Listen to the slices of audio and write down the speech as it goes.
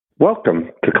Welcome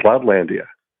to Cloudlandia,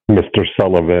 Mr.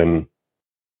 Sullivan.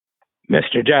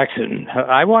 Mr. Jackson,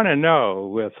 I want to know,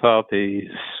 with all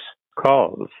these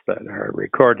calls that are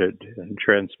recorded and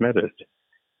transmitted,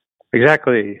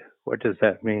 exactly what does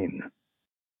that mean?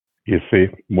 You see,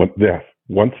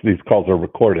 once these calls are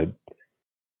recorded,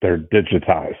 they're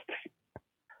digitized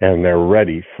and they're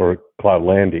ready for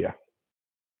Cloudlandia.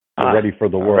 They're ready for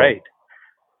the world. Right.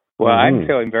 Well, I'm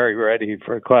feeling very ready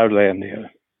for Cloudlandia.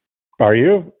 Are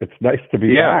you? It's nice to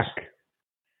be back.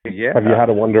 Yeah. Have you had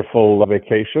a wonderful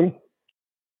vacation?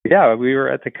 Yeah, we were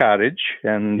at the cottage,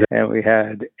 and we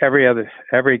had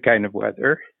every kind of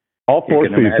weather. All four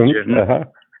seasons.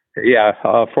 Yeah,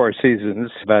 all four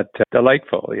seasons, but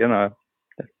delightful.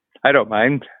 I don't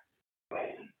mind.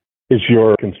 Is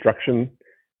your construction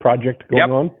project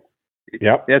going on?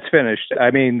 Yep. It's finished.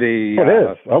 I mean, it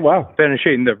is. Oh, wow.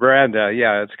 Finishing the veranda.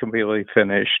 Yeah, it's completely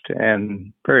finished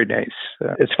and very nice.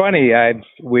 It's funny.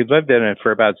 We lived in it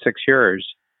for about 6 years,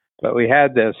 but we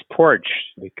had this porch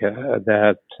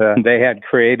that they had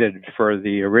created for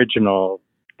the original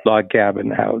log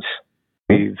cabin house.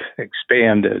 We've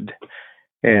expanded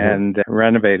and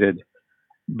renovated,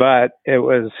 but it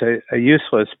was a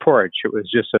useless porch. It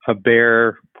was just a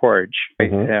bare porch.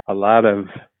 A lot of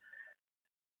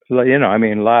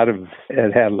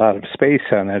it had a lot of space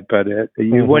on it, but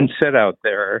you wouldn't sit out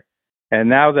there. And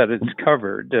now that it's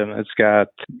covered and it's got,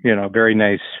 very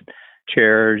nice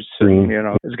chairs, and,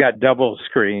 it's got double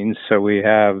screens. So we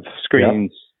have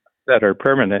screens that are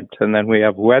permanent, and then we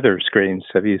have weather screens.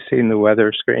 Have you seen the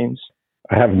weather screens?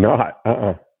 I have not.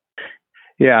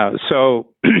 Yeah.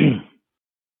 So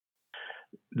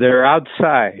they're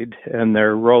outside and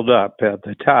they're rolled up at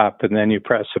the top, and then you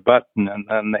press a button and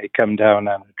then they come down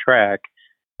on a track,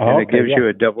 and it gives you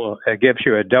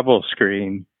a double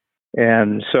screen.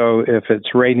 And so if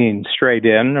it's raining straight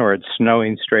in or it's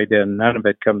snowing straight in, none of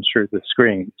it comes through the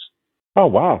screens. Oh,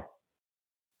 wow.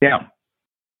 Yeah.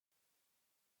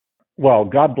 Well,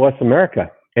 God bless America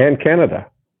and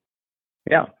Canada.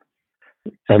 Yeah.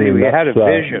 We had a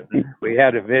vision. We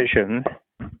had a vision.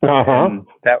 And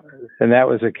that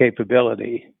was a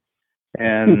capability.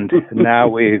 And now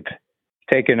we've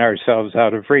taken ourselves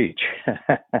out of reach.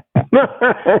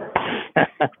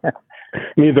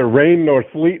 Neither rain nor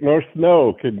sleet nor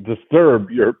snow can disturb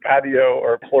your patio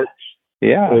or porch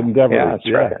endeavors. Yeah, that's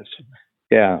right.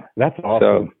 Yeah. That's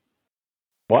awesome.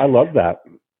 Well, I love that.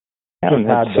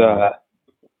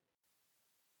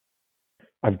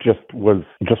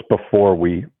 Just before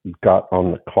we got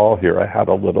on the call here, I had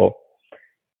a little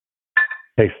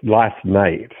taste. Last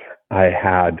night, I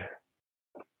had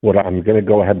what I'm going to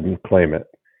go ahead and claim it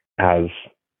as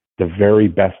the very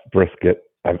best brisket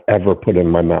I've ever put in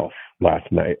my mouth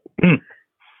last night.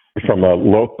 From a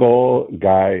local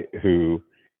guy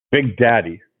Big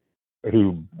Daddy,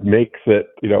 who makes it,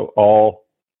 all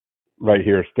right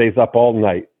here, stays up all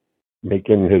night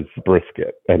making his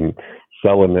brisket and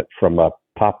selling it from a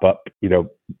pop-up,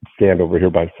 stand over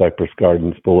here by Cypress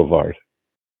Gardens Boulevard.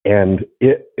 And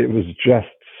it was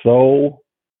just so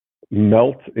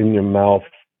melt in your mouth,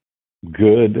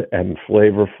 good and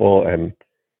flavorful, and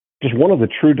just one of the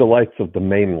true delights of the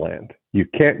mainland. You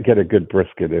can't get a good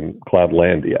brisket in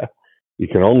Cloudlandia. You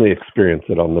can only experience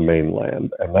it on the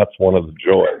mainland, and that's one of the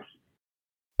joys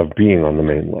of being on the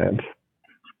mainland.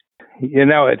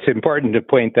 It's important to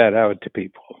point that out to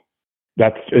people.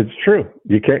 It's true.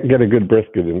 You can't get a good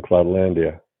brisket in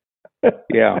Cloudlandia.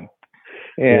 Yeah.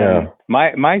 And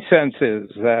my sense is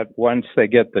that once they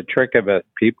get the trick of it,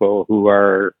 people who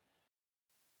are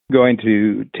going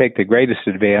to take the greatest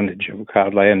advantage of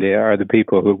Cloudlandia are the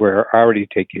people who were already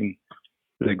taking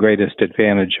the greatest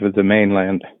advantage of the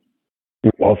mainland.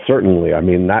 Well, certainly. I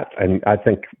mean, and I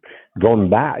think going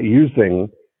back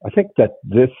I think that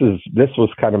this was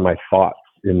kind of my thoughts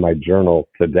in my journal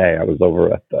today. I was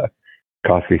over at the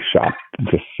coffee shop,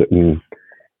 just sitting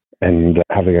and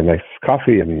having a nice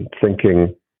coffee and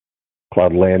thinking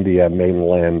Cloudlandia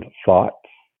mainland thoughts.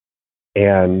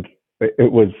 And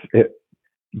it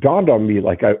dawned on me,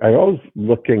 like I was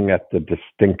looking at the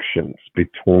distinctions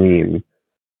between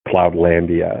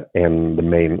Cloudlandia and the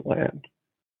mainland.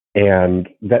 And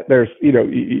that there's,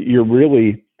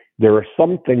 there are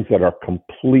some things that are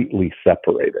completely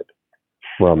separated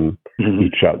from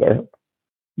each other.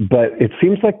 But it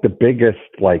seems like the biggest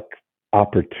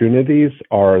opportunities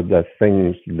are the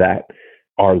things that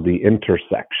are the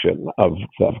intersection of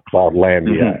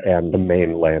Cloudlandia and the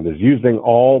mainland, is using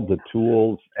all the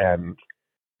tools and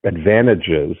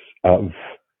advantages of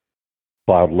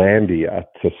Cloudlandia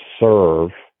to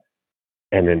serve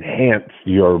and enhance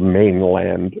your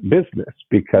mainland business.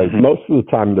 Because most of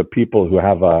the time, the people who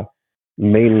have a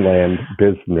mainland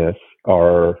business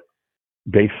are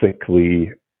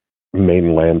basically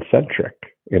mainland centric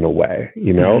in a way,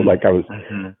 like I was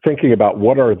thinking about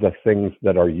what are the things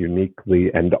that are uniquely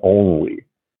and only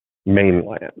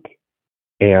mainland.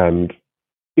 And,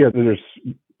 there's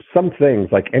some things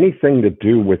like anything to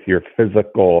do with your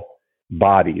physical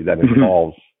body that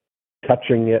involves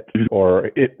touching it or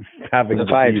it having the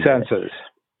five senses.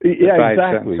 Yeah, five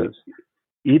exactly. Senses.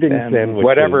 Eating and sandwiches.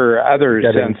 Whatever other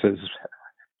senses,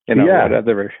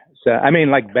 whatever.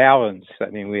 Like balance.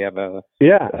 We have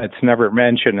it's never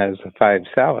mentioned as the five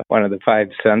salad, one of the five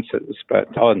senses,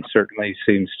 but balance certainly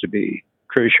seems to be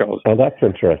crucial. Oh, that's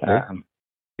interesting.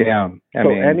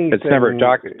 It's never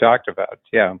talked about.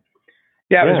 Yeah.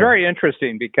 Yeah, it was very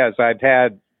interesting because I've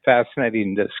had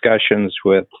fascinating discussions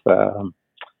with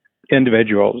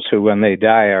individuals who, when they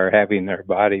die, are having their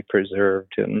body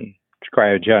preserved and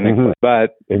cryogenically,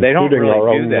 but they don't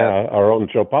really do that. Our own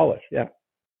Joe Polish, yeah.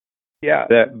 Yeah,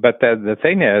 but the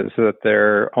thing is that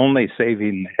they're only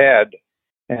saving the head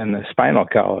and the spinal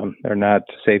column. They're not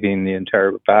saving the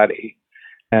entire body.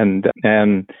 And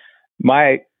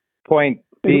my point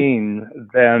being,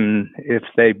 then, if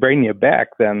they bring you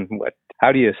back, then what?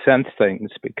 How do you sense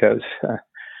things? Because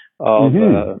all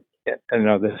the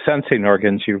sensing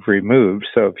organs you've removed.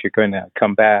 So if you're going to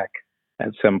come back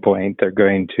at some point, they're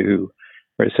going to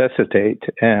resuscitate.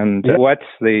 And what's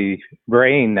the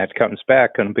brain that comes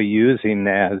back going to be using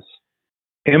as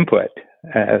input?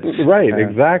 Right,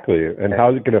 exactly. And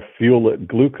how is it going to fuel it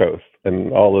glucose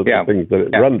and all of the things that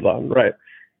it runs on? Right.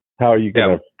 How are you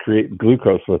going to create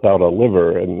glucose without a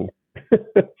liver? And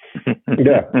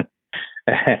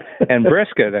and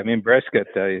brisket. Brisket.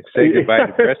 Say goodbye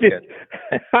to brisket.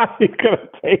 How are you going to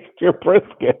taste your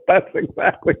brisket? That's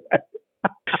exactly right.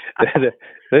 This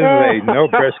is a no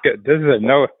brisket. This is a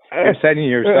no. You're setting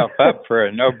yourself up for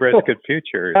a no brisket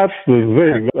future. That's the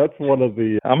thing. That's one of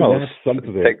the almost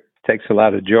takes a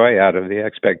lot of joy out of the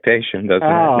expectation, doesn't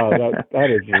it? That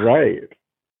is right.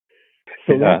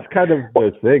 So that's kind of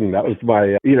the thing. That was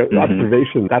my,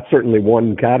 observation. That's certainly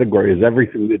one category, is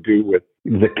everything to do with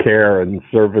the care and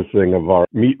servicing of our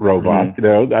meat robots.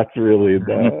 That's really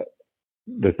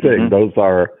the thing. Those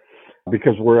are,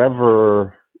 because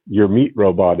wherever your meat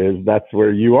robot is, that's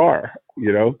where you are,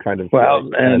 kind of. Well,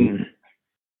 and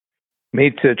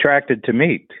meat's attracted to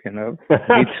meat,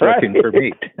 Meat's looking for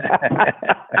meat.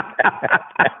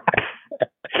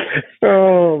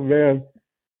 Oh, man.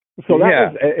 So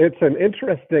it was an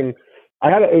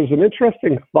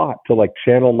interesting thought to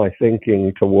channel my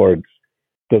thinking towards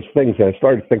those things. And I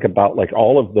started to think about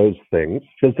all of those things,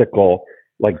 physical,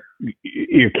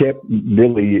 you can't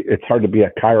really, it's hard to be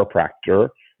a chiropractor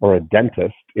or a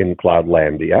dentist in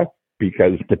Cloudlandia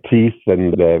because the teeth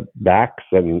and the backs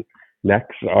and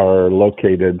necks are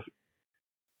located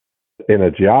in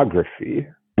a geography.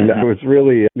 And I was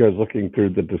looking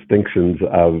through the distinctions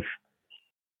of,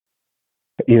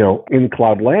 in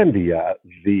Cloudlandia,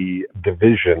 the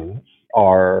divisions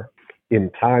are in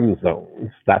time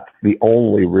zones. That's the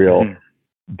only real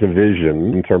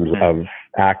division in terms of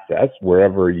access,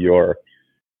 wherever you're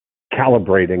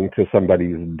calibrating to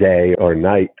somebody's day or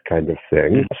night kind of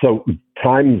thing. So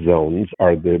time zones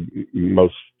are the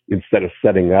most, instead of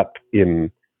setting up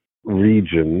in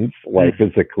regions,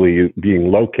 physically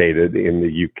being located in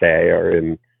the UK or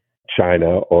in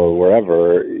China or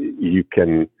wherever, you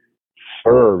can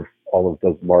serve all of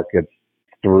those markets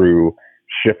through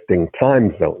shifting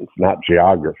time zones, not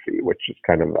geography, which is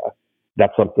kind of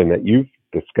that's something that you've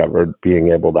discovered, being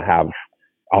able to have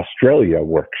Australia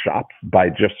workshops by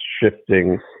just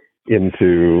shifting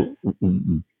into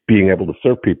being able to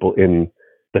serve people in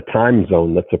the time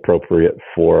zone that's appropriate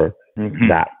for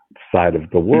that side of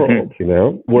the world,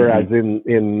 Whereas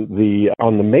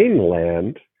on the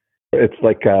mainland, it's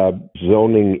like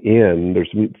zoning in.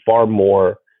 There's far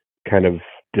more kind of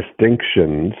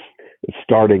distinctions,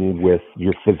 starting with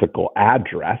your physical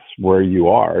address, where you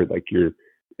are, I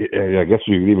guess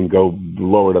you could even go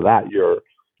lower to that, your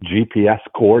GPS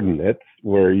coordinates,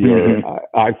 where your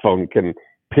iPhone can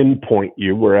pinpoint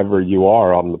you wherever you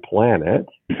are on the planet,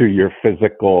 to your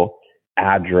physical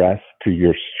address, to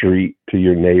your street, to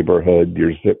your neighborhood,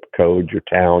 your zip code, your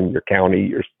town, your county,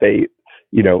 your state,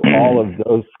 all of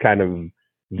those kind of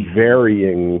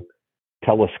varying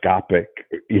telescopic,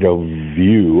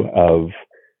 view of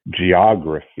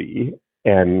geography.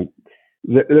 And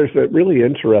there's a really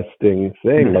interesting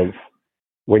thing of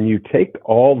when you take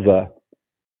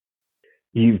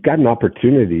you've got an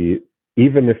opportunity,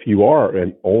 even if you are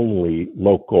an only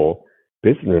local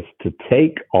business, to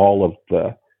take all of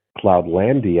the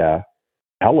Cloudlandia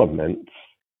elements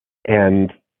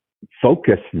and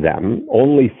focus them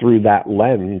only through that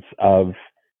lens of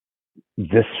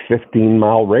this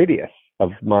 15-mile radius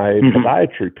of my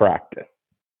podiatry practice.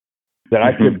 That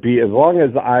I could be, as long as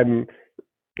I'm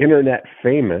internet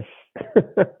famous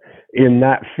in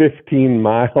that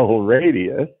 15-mile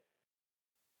radius,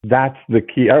 that's the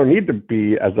key. I don't need to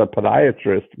be, as a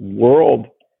podiatrist, world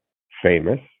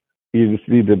famous. You just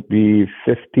need to be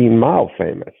 15-mile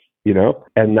famous, you know?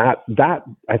 And that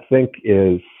I think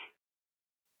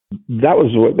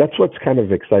that's what's kind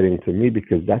of exciting to me,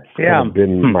 because that's kind of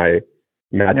been my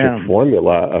magic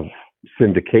formula of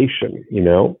syndication, you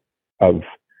know, of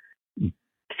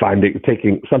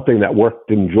taking something that worked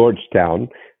in Georgetown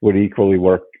would equally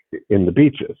work in the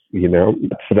Beaches, you know.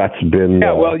 So that's been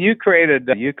well, you created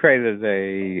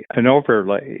an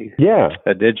overlay,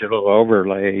 a digital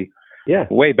overlay,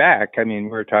 way back. I mean,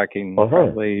 we're talking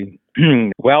probably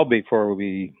well before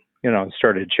we,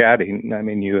 started chatting. I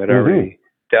mean, you had already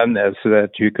done this so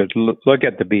that you could look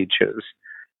at the beaches,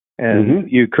 and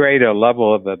you create a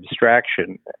level of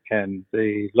abstraction, and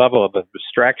the level of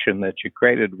abstraction that you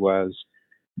created was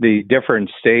the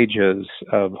different stages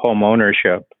of home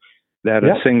ownership that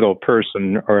a single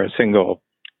person or a single,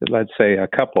 let's say a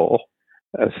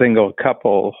single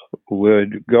couple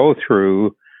would go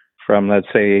through from, let's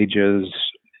say, ages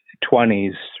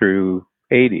 20s through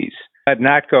 80s, but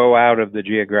not go out of the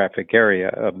geographic area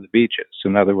of the beaches.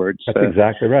 In other words, that's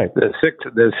exactly right.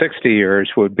 The 60 years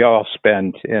would be all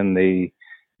spent in the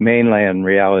mainland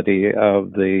reality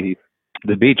of the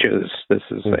beaches. This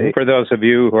is for those of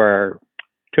you who are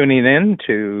tuning in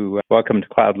to Welcome to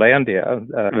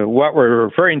Cloudlandia. What we're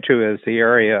referring to is the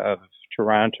area of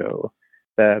Toronto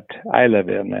that I live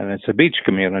in, and it's a beach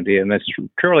community, and it's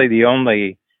truly the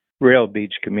only real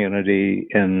beach community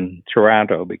in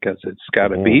Toronto, because it's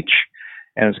got a beach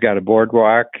and it's got a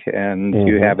boardwalk, and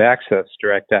you have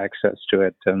direct access to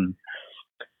it. And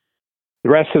the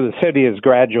rest of the city is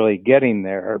gradually getting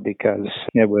there because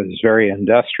it was very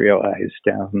industrialized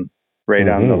down right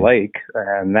on the lake,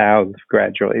 and now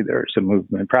gradually there's a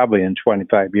movement. Probably in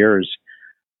 25 years,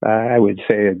 I would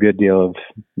say a good deal of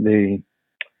the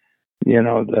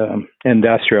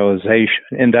industrial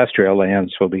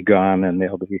lands will be gone, and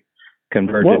they'll be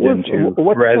converted into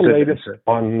what's residences. The latest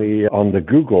on the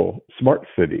Google Smart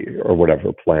City or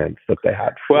whatever plans that they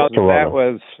had for Toronto? That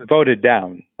was voted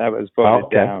down.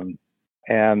 Down,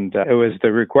 and it was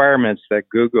the requirements that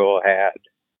Google had,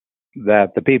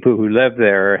 that the people who live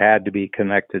there had to be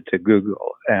connected to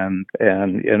Google, and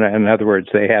in other words,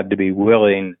 they had to be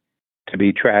willing to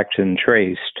be tracked and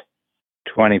traced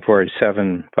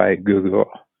 24/7 by Google.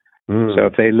 So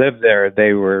if they lived there,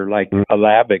 they were like a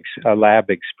lab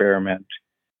experiment,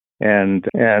 and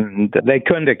they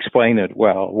couldn't explain it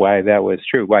well why that was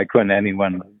true. Why couldn't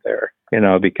anyone live there?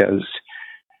 Because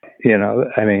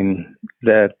I mean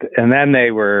that, and then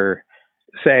they were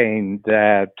saying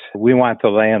that we want the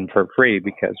land for free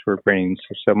because we're bringing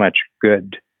so much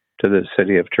good to the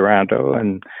city of Toronto,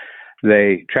 and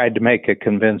they tried to make a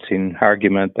convincing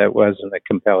argument that wasn't a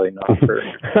compelling offer.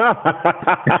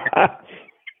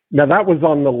 Now, that was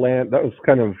on the land, that was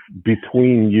kind of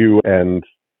between you and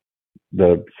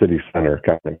the city center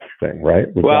kind of thing, right?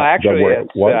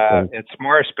 It's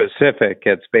more specific.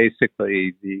 It's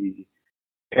basically the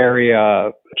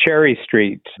area, Cherry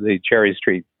Street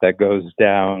that goes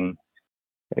down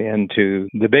into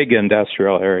the big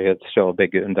industrial area. It's still a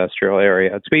big industrial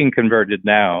area. It's being converted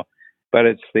now, but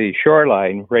it's the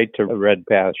shoreline right to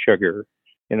Redpath Sugar.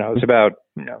 It's about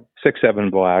 6-7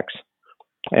 blocks,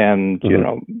 and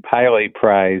highly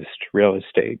prized real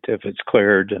estate if it's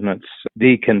cleared and it's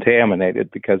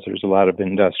decontaminated, because there's a lot of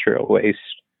industrial waste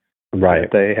that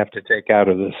they have to take out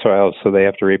of the soil, so they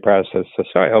have to reprocess the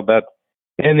soil. But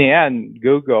in the end,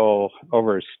 Google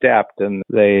overstepped, and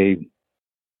they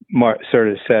sort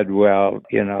of said, well,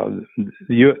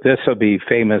 this will be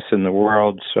famous in the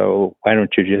world, so why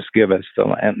don't you just give us the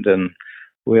land and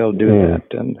we'll do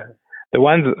that. And the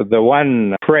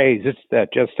one phrase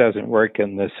that just doesn't work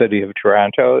in the city of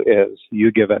Toronto is,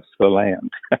 you give us the land.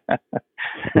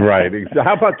 Right.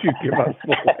 How about you give us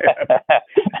the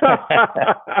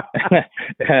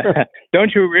land?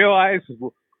 Don't you realize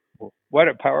what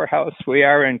a powerhouse we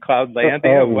are in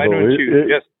Cloudlandia? Why don't you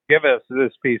just give us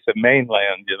this piece of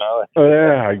mainland, Oh,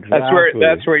 yeah, exactly.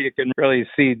 That's where you can really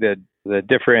see the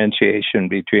differentiation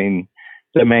between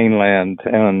the mainland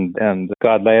and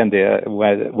Cloudlandia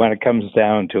when it comes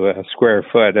down to a square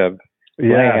foot of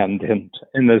land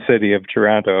in the city of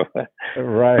Toronto.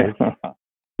 Right.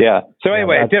 Yeah. So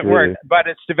anyway, it didn't work, but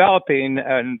it's developing,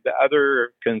 and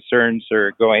other concerns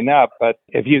are going up. But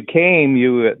if you came,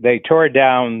 they tore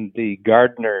down the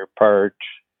Gardner part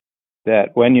that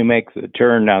when you make the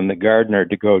turn on the Gardner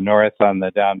to go north on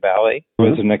the Don Valley,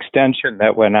 there was an extension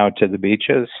that went out to the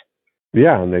beaches.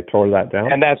 Yeah, and they tore that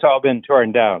down. And that's all been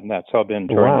torn down. That's all been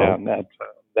torn down.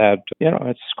 That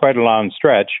it's quite a long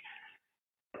stretch.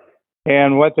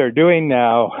 And what they're doing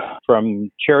now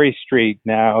from Cherry Street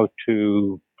now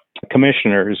to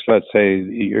Commissioners, let's say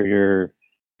you're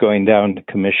going down to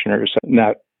Commissioners,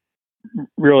 not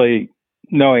really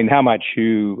knowing how much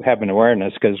you have an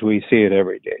awareness because we see it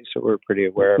every day, so we're pretty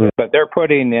aware of it. But they're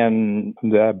putting in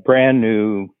the brand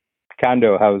new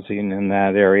condo housing in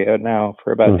that area now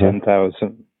for about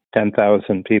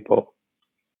 10,000 people.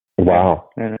 Wow.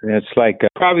 And it's like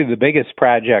probably the biggest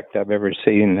project I've ever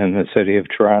seen in the city of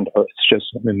Toronto. It's just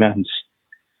immense.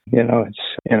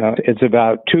 It's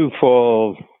about 2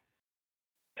 full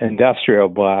industrial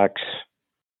blocks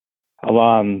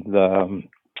along the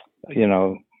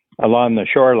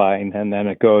shoreline, and then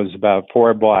it goes about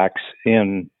 4 blocks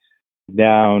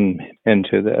down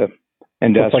into the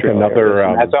industrial. Like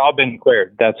another, that's all been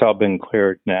cleared. That's all been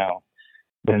cleared now.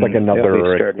 It's like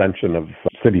another extension of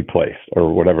City Place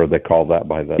or whatever they call that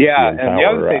by the and the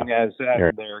other thing is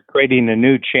that they're creating a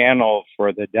new channel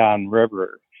for the Don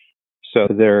River. So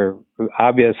they're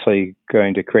obviously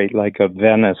going to create like a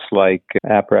Venice-like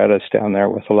apparatus down there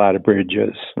with a lot of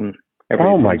bridges and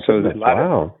everything. Oh my goodness! A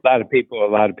lot of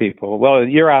people. Well,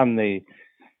 you're on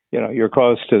you're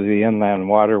close to the inland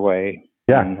waterway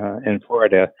in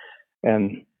Florida,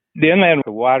 and the inland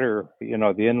water,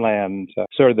 the inland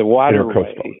sort of the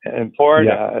waterway in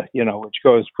Florida, which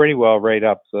goes pretty well right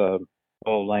up the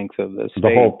whole length of the state.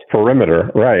 The whole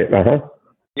perimeter, right?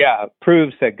 Yeah,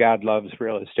 proves that God loves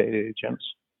real estate agents.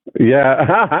 Yeah,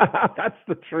 that's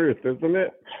the truth, isn't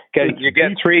it? Okay, you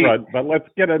get 3, but let's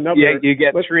get another. Yeah, you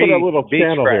get let's 3 put a little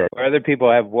channel here. Other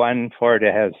people have 1.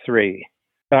 Florida has 3.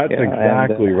 That's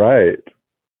exactly right.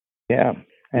 Yeah.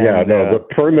 The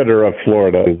perimeter of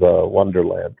Florida is a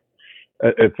wonderland.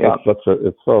 It's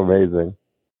so amazing.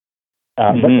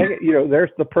 But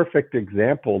there's the perfect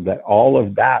example that all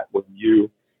of that when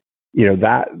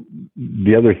that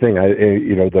the other thing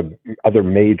the other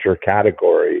major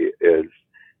category is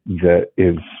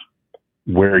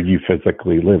where you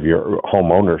physically live, your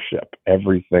home ownership,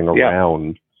 everything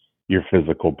around your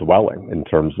physical dwelling in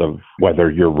terms of whether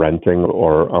you're renting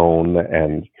or own,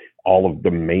 and all of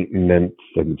the maintenance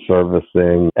and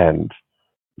servicing and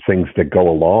things that go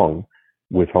along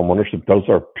with home ownership. Those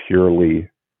are purely,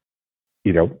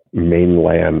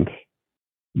 mainland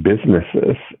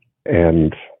businesses.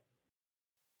 And,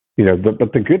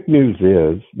 but the good news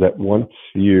is that once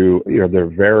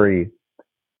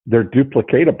they're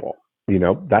duplicatable.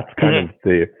 That's kind of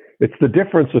it's the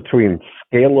difference between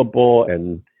scalable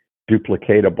and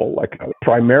duplicatable. Like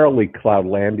primarily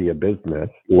Cloudlandia business,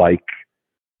 like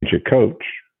Coach.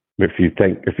 If you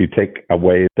take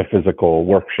away the physical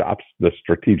workshops, the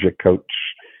Strategic Coach,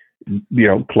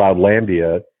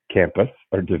 Cloudlandia campus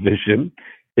or division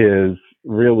is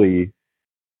really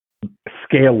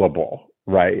scalable,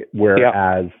 right?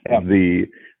 Whereas the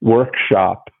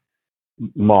workshop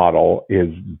model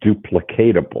is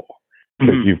duplicatable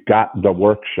because you've got the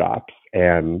workshops,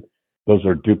 and those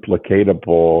are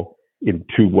duplicatable in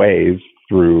 2 ways,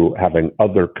 through having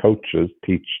other coaches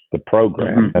teach the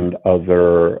program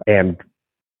and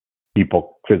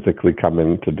people physically come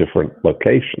into different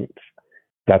locations.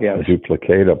 That's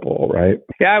duplicatable, right?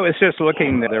 Yeah, I was just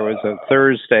looking. There was a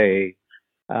Thursday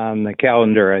on the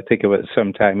calendar. I think it was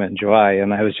sometime in July,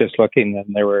 and I was just looking,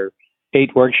 and there were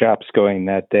 8 workshops going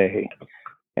that day.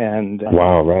 And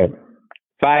wow, right.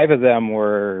 5 of them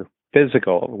were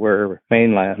were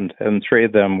mainland, and 3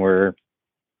 of them were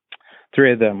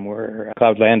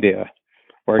Cloudlandia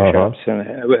workshops. And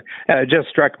it just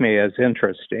struck me as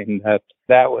interesting that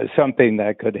was something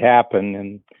that could happen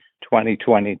in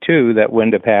 2022 that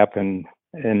wouldn't have happened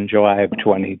in July of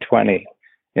 2020.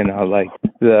 Like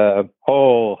the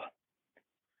whole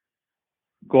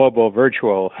global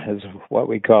virtual is what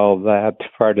we call that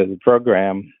part of the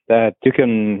program, that you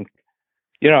can,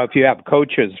 if you have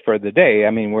coaches for the day,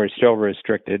 we're still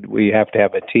restricted. We have to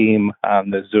have a team on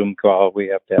the Zoom call. We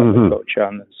have to have a coach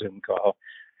on the Zoom call.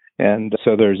 And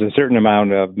so there's a certain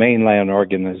amount of mainland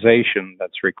organization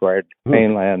that's required.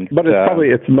 Mainland. But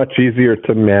it's much easier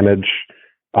to manage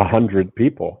 100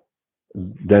 people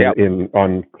than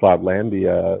on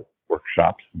Cloudlandia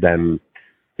workshops than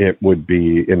it would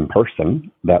be in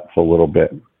person. That's a little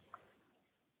bit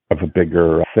of a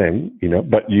bigger thing,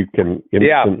 but you can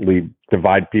instantly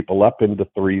divide people up into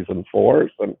 3s and 4s,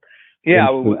 and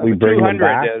instantly bring them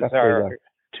back.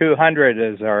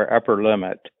 200 is our upper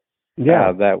limit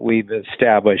that we've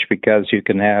established, because you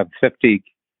can have 50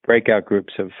 breakout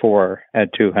groups of 4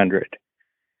 at 200.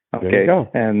 Okay, there you go.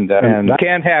 and you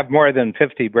can't have more than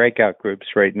 50 breakout groups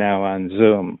right now on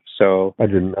Zoom. So I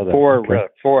didn't know that.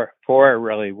 Four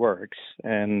really works,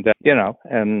 and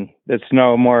and it's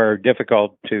no more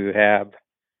difficult to have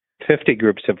 50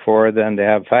 groups of 4 than to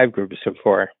have 5 groups of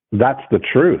 4. That's the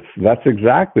truth. That's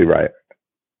exactly right.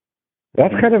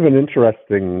 That's kind of an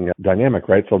interesting dynamic,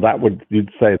 right? So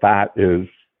you'd say that is,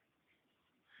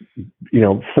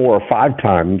 4 or 5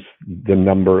 times the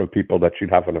number of people that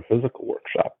you'd have in a physical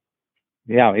workshop.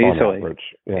 Yeah, easily.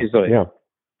 Yeah. Easily.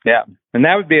 Yeah. And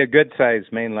that would be a good size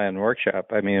mainland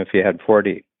workshop. I mean, if you had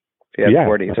 40.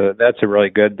 So that's a really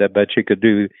good, but you could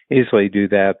easily do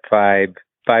that five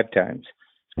times.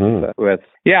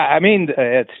 I mean,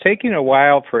 it's taking a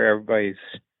while for everybody's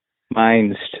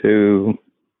minds to.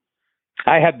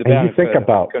 I had the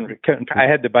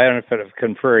benefit of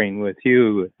conferring with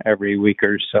you every week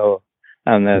or so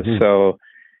on this. Mm-hmm. So,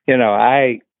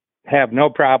 I have no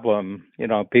problem.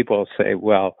 People say,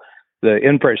 well, the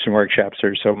in-person workshops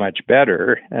are so much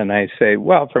better. And I say,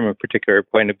 well, from a particular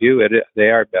point of view, they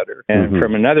are better. And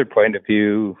from another point of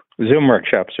view, Zoom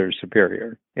workshops are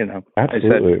superior.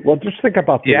 Absolutely. Well, just think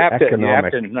about the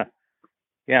economic.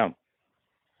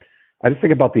 I just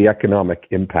think about the economic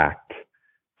impact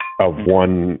of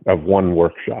one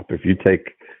workshop. If you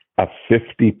take a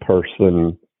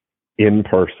 50-person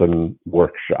in-person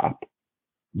workshop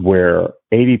where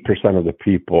 80% of the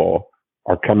people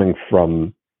are coming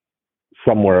from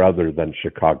somewhere other than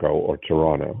Chicago or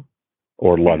Toronto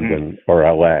or London or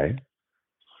LA,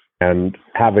 and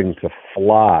having to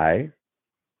fly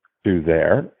to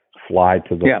the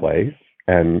place.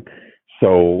 And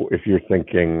so if you're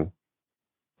thinking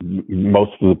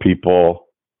most of the people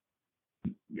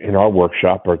in our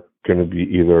workshop are going to be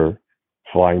either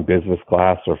flying business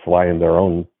class or flying their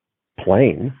own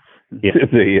plane into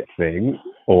the thing,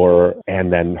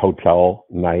 and then hotel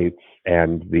nights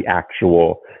and the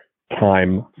actual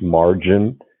time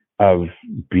margin of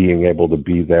being able to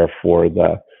be there for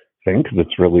the thing, because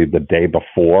it's really the day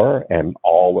before and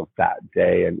all of that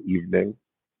day and evening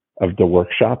of the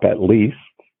workshop, at least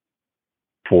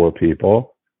 4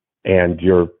 people, and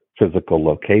your physical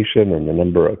location and the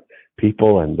number of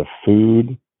people and the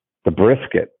food, the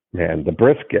brisket.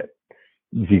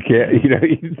 You can't,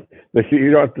 you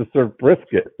don't have to serve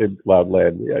brisket in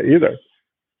Cloudland either.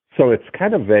 So it's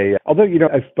kind of although,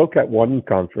 I spoke at one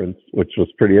conference, which was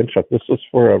pretty interesting. This was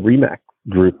for a REMAX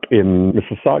group in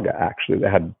Mississauga, actually. They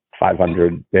have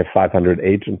 500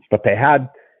 agents, but they had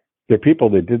their people,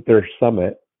 they did their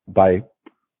summit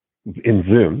in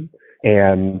Zoom,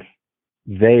 and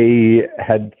they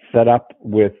had set up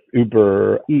with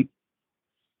Uber Eats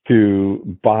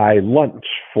to buy lunch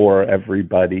for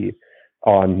everybody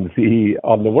on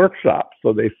the workshop.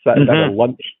 So they set at a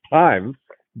lunch time,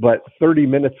 but 30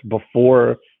 minutes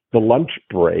before the lunch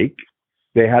break,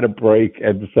 they had a break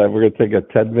and said, we're going to take a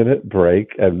 10-minute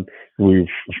break, and we've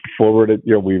forwarded,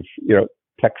 we've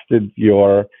texted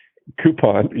your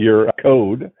your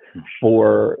code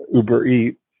for Uber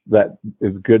Eats that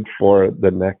is good for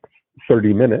the next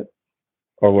 30 minutes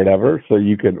or whatever. So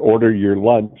you can order your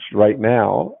lunch right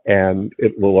now and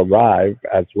it will arrive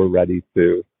as we're ready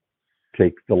to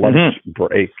take the lunch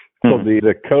break. So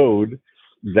the code,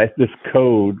 this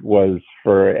code was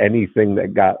for anything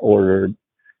that got ordered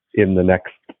in the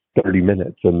next 30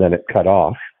 minutes, and then it cut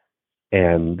off.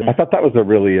 And I thought that was a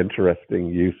really interesting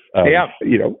use of,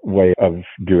 way of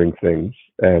doing things.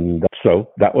 And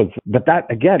so that was, but that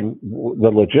again, the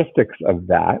logistics of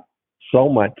that, so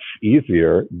much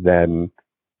easier than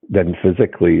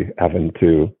physically having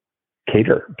to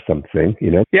cater something,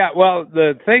 Yeah, well,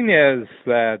 the thing is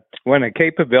that when a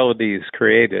capability is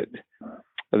created,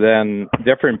 then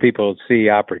different people see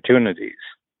opportunities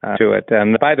to it.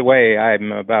 And by the way,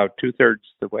 I'm about 2/3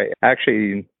 the way,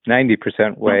 actually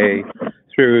 90% way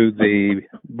through the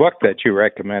book that you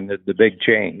recommended, The Big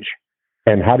Change.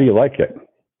 And how do you like it?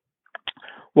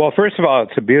 Well, first of all,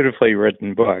 it's a beautifully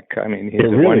written book. I mean, he's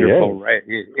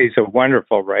a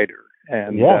wonderful writer.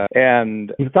 And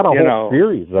and he's got a whole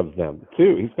series of them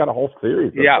too. He's got a whole series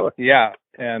of books.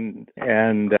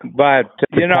 But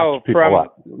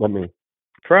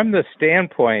from the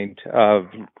standpoint of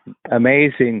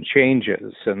amazing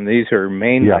changes, and these are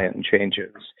mainland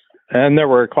changes, and there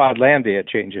were Cloudlandia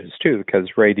changes too,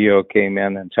 because radio came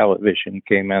in and television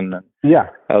came in, and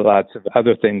lots of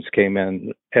other things came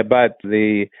in. But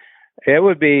it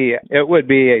would be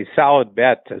a solid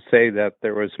bet to say that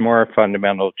there was more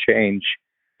fundamental change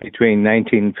between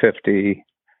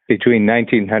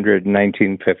 1900 and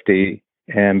 1950,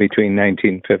 and between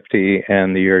 1950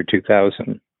 and the year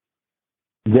 2000.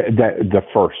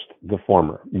 The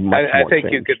former. I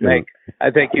think you could make.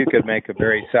 I think you could make a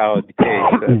very solid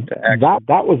case.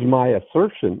 That was my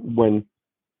assertion when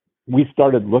we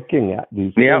started looking at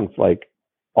these things, like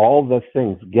all the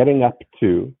things getting up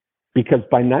to, because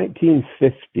by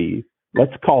 1950,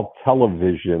 let's call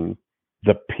television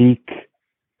the peak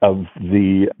of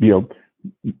the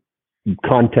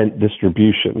content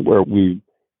distribution, where we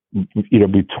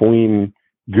between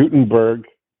Gutenberg,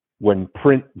 when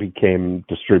print became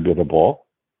distributable,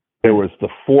 there was the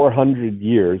 400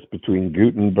 years between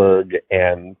Gutenberg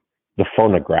and the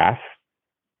phonograph.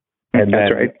 And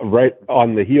then right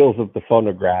on the heels of the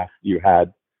phonograph, you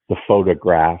had the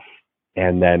photograph,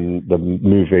 and then the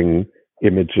moving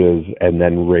images, and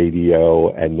then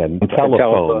radio, and then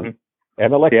telephone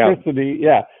and electricity.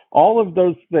 Yeah. All of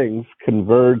those things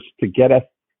converged to get us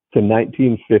to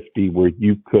 1950, where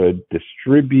you could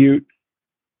distribute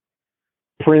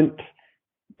print,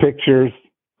 pictures,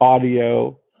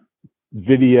 audio,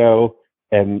 video,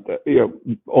 and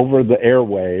over the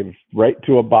airwaves right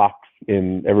to a box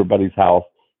in everybody's house.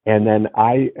 And then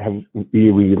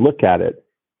we look at it,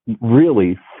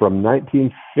 really from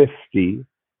 1950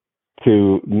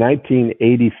 to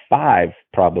 1985,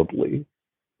 probably,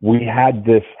 we had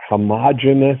this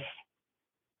homogeneous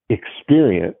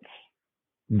experience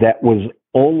that was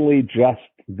only just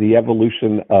the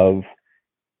evolution of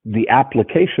the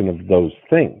application of those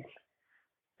things.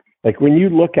 Like when you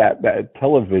look at that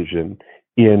television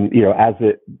as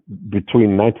it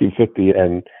between 1950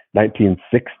 and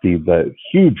 1960, the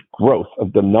huge growth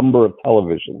of the number of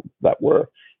televisions that were,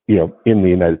 in the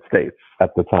United States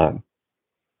at the time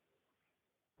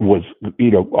was,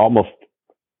 almost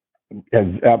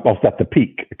at the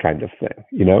peak kind of thing.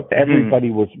 Everybody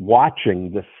was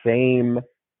watching the same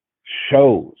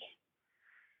shows.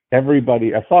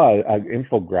 Everybody, I saw an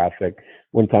infographic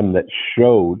one time that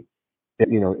showed that,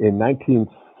 in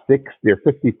 1960 or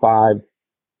 55,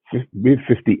 maybe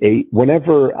 58,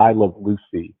 whenever I Love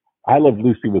Lucy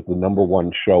was the number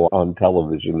one show on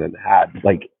television and had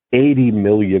like 80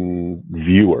 million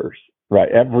viewers, right?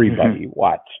 Everybody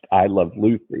watched I Love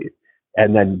Lucy.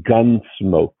 And then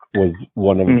Gunsmoke was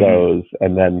one of those.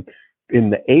 And then in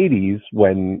the 80s,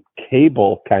 when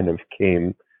cable kind of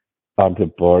came onto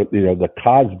board, the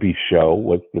Cosby Show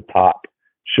was the top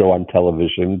show on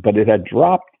television, but it had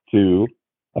dropped to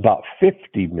about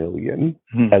 50 million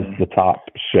as the top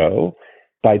show.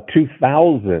 By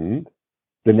 2000,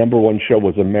 the number one show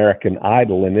was American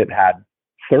Idol, and it had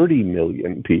 30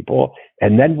 million people.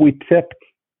 And then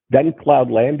then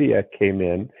Cloudlandia came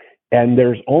in, and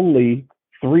there's only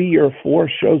 3 or 4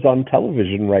 shows on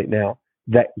television right now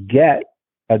that get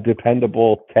a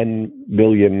dependable 10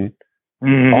 million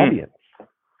audience.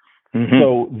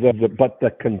 So but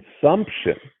the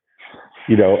consumption,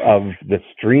 of the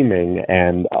streaming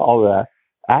and all the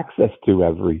access to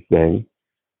everything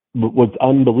was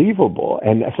unbelievable.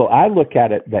 And so I look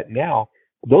at it that now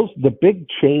the big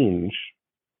change,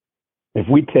 if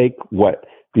we take what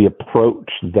the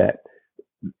approach that,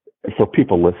 for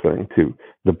people listening to,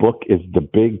 the book is The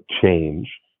Big Change,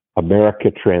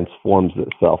 America Transforms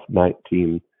Itself,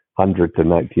 1900 to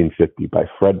 1950 by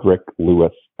Frederick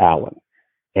Lewis Allen.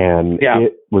 And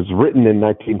it was written in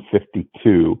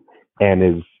 1952 and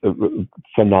is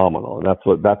phenomenal. And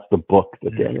that's the book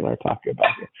that Dan and I are talking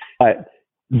about. But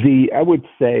I would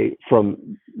say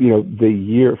from, the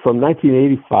year from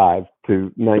 1985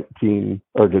 to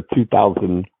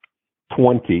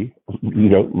 2020,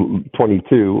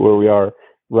 22, where we are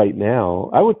right now,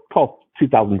 I would call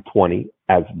 2020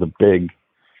 as the big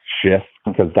shift,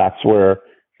 because that's where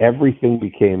everything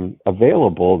became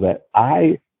available. That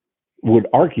I would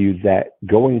argue that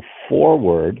going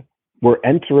forward, we're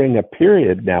entering a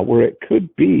period now where it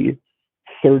could be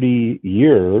 30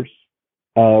 years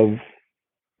of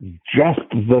just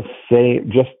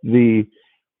the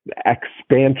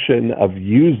expansion of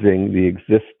using the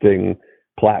existing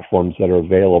platforms that are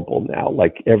available now.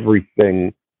 Like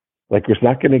everything, like it's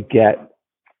not going to get,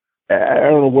 I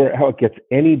don't know how it gets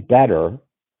any better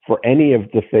for any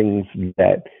of the things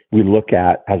that we look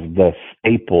at as the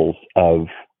staples of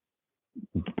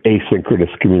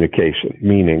asynchronous communication,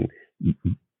 meaning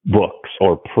books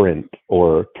or print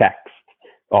or text,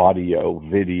 audio,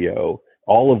 video,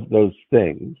 all of those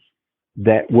things,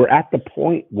 that we're at the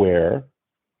point where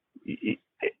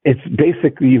it's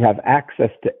basically you have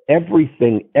access to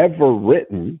everything ever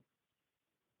written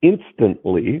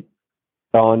instantly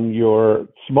on your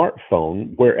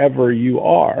smartphone wherever you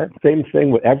are. Same thing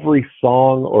with every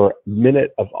song or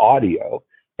minute of audio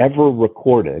ever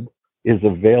recorded is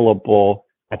available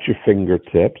at your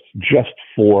fingertips just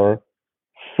for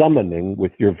summoning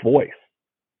with your voice.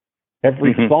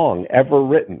 every song ever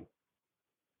written.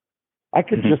 I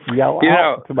could just yell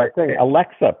out to my thing,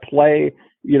 Alexa, play,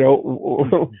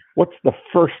 what's the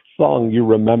first song you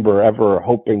remember ever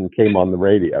hoping came on the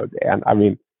radio, Dan? I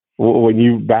mean, when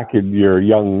you, back in your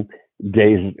young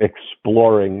days,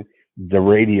 exploring the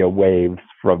radio waves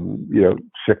from,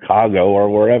 Chicago or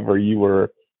wherever you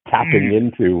were tapping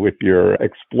into with your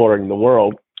exploring the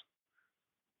world.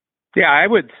 Yeah, I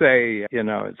would say,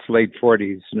 it's late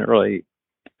 40s and early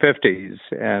 50s,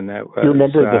 and it was, do you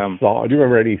remember the song? Do you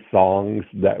remember any songs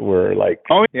that were like?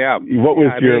 Oh yeah. What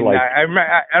was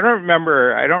I don't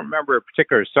remember. I don't remember a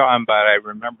particular song, but I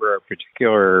remember a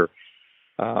particular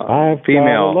I've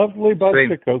female. Got a lovely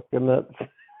bunch of coconuts.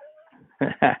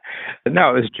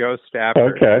 No, it was Jo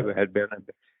Stafford, who had been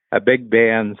a big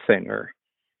band singer,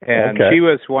 and she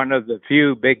was one of the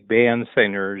few big band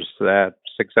singers that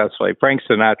successfully. Frank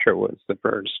Sinatra was the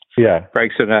first. Yeah.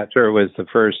 Frank Sinatra was the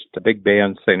first big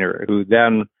band singer who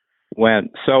then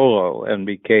went solo and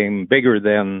became bigger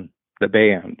than the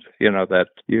band. That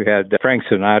you had Frank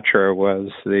Sinatra was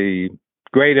the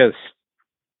greatest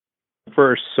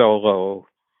first solo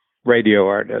radio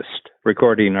artist,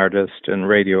 recording artist and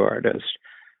radio artist.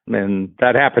 And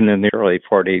that happened in the early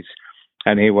 40s.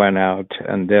 And he went out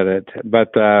and did it.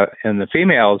 But in the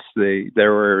females,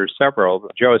 there were several.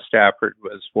 Jo Stafford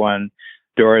was one.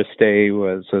 Doris Day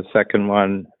was the second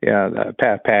one. Yeah,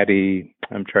 Patty,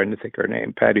 I'm trying to think her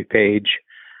name, Patty Page.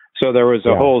 So there was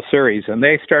a whole series. And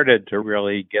they started to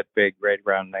really get big right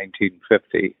around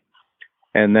 1950.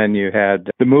 And then you had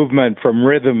the movement from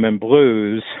rhythm and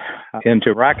blues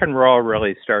into rock and roll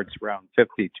really starts around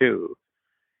 52.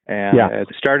 And it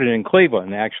started in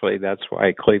Cleveland, actually. That's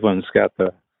why Cleveland's got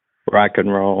the Rock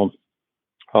and Roll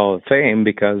Hall of Fame,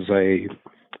 because a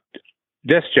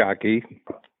disc jockey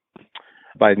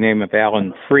by the name of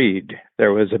Alan Freed,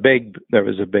 there was a big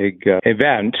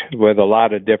event with a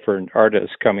lot of different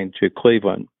artists coming to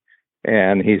Cleveland.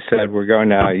 And he said,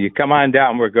 you come on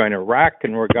down, we're going to rock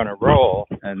and we're going to roll.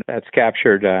 And that's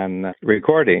captured on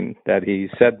recording that he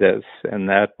said this. And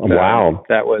that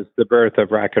that was the birth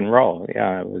of rock and roll.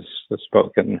 Yeah, it was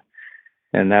spoken.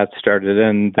 And that started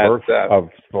in that. Birth of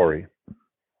story.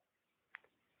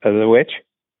 The which?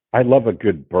 I love a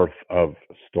good birth of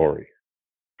story.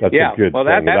 That's a good thing.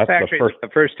 That's actually the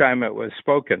first time it was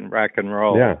spoken, rock and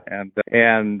roll. Yeah.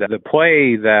 And the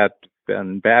play that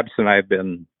Babs and I have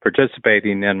been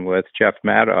participating in with Jeff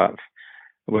Madoff,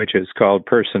 which is called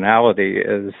Personality,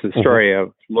 is the story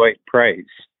of Lloyd Price.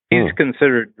 He's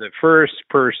considered the first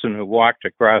person who walked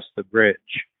across the bridge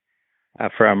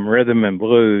from rhythm and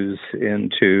blues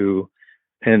into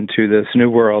this new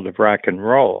world of rock and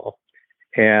roll.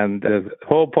 And the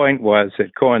whole point was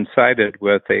it coincided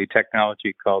with a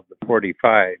technology called the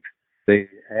 45.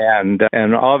 And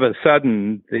all of a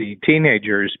sudden, the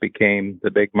teenagers became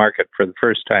the big market for the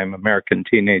first time. American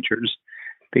teenagers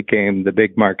became the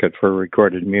big market for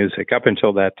recorded music. Up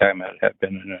until that time, it had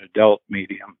been an adult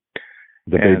medium.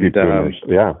 The baby boomers,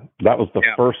 that was the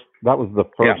first. That was the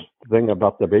first thing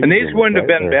about the baby. And these wouldn't have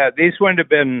been bad. These wouldn't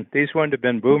have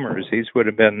been boomers. These would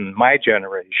have been my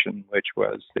generation, which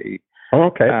was the.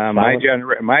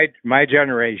 My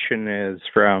generation is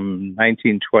from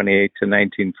 1928 to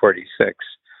 1946,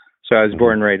 so I was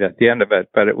born right at the end of it.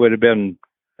 But it would have been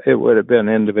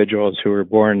individuals who were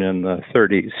born in the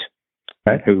 30s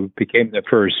who became the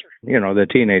first, the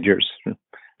teenagers. If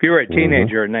you were a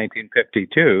teenager in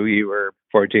 1952, you were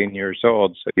 14 years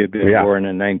old, so you'd been born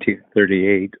in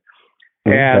 1938.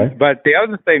 But the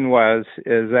other thing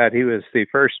is that he was the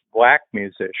first black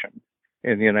musician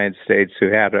in the United States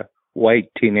who had a white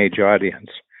teenage audience.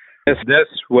 This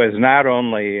was not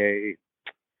only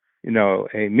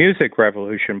a music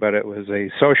revolution, but it was a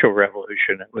social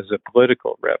revolution. It was a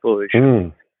political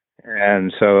revolution.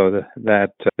 And so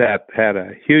that had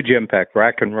a huge impact.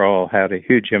 Rock and roll had a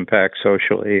huge impact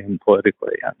socially and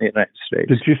politically on the United States.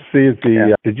 Did you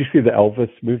see the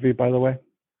Elvis movie, by the way?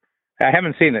 I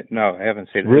haven't seen it. No, I haven't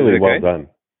seen it. Really well done.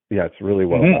 Yeah, it's really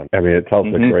well done. I mean, it tells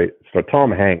a great story.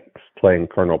 Tom Hanks playing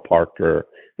Colonel Parker.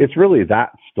 It's really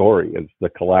that story, is the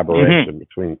collaboration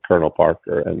between Colonel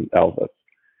Parker and Elvis.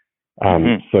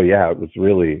 So yeah, it was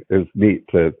neat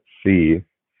to see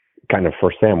kind of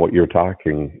firsthand what you're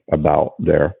talking about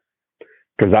there,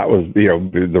 because that was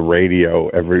the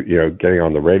radio, getting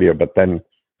on the radio, but then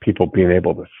people being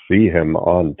able to see him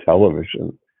on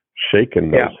television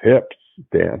shaking those hips,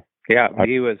 Dan. Yeah,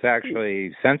 he was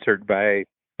actually censored by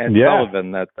Ed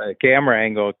Sullivan that the camera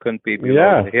angle couldn't be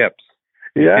below the hips.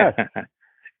 Yeah.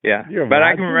 Yeah, but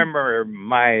I can remember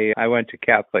I went to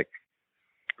Catholic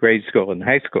grade school and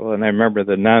high school, and I remember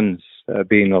the nuns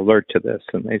being alert to this,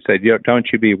 and they said, don't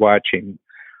you be watching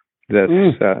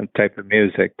this type of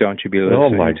music. Don't you be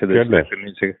listening to this type of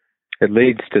music. It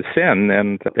leads to sin,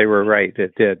 and they were right.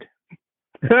 It did.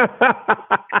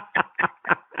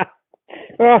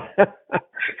 Oh,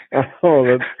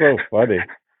 that's so funny.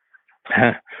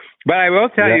 But I will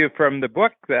tell you from the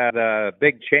book, that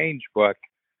Big Change book,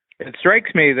 it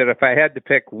strikes me that if I had to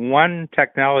pick one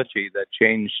technology that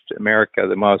changed America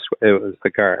the most, it was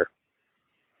the car.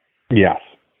 Yes.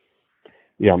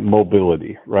 Yeah,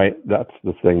 mobility, right? That's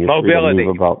the thing. Mobility,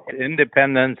 about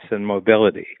independence and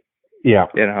mobility. Yeah.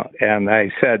 And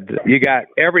I said, you got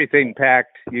everything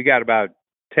packed. You got about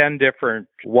 10 different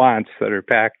wants that are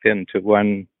packed into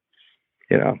one.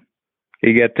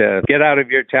 You get to get out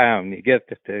of your town. You get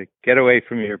to get away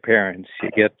from your parents.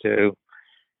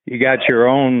 You got your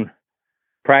own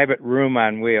private room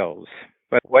on wheels.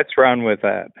 But what's wrong with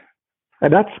that?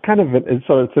 And that's kind of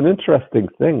so it's an interesting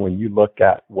thing when you look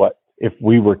at if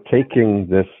we were taking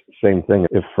this same thing,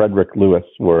 if Frederick Lewis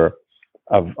were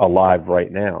alive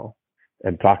right now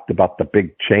and talked about the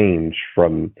big change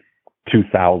from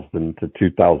 2000 to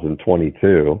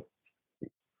 2022,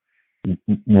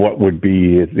 what would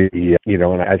be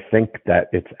and I think that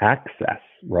it's access,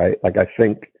 right? Like I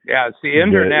think it's the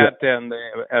internet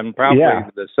and probably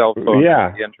the cell phone,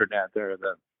 and the internet. They're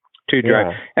the two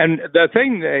drive. And the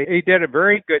thing that he did a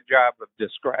very good job of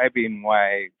describing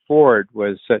why Ford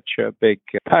was such a big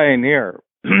pioneer.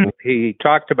 He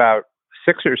talked about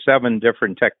 6 or 7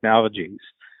 different technologies,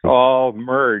 all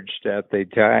merged at the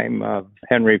time of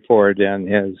Henry Ford and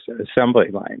his assembly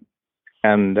line.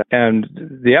 And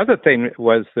the other thing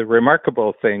was the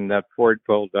remarkable thing that Ford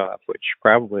pulled off, which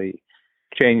probably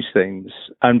changed things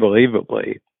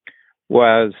unbelievably,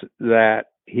 was that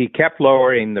he kept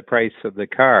lowering the price of the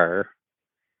car,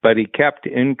 but he kept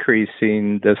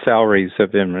increasing the salaries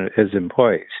of his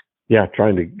employees. Yeah,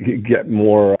 trying to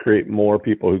create more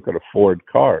people who could afford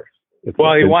cars. He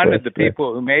wanted the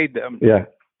people who made them. Yeah.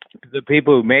 The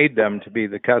people who made them to be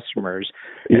the customers.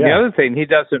 And the other thing, he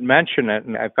doesn't mention it,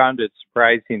 and I found it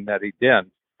surprising that he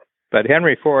didn't, but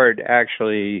Henry Ford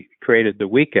actually created the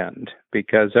weekend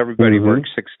because everybody works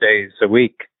 6 days a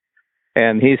week.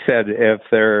 And he said if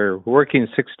they're working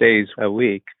 6 days a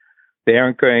week, they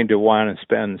aren't going to want to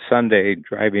spend Sunday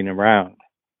driving around.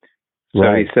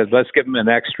 So he said, let's give them an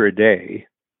extra day.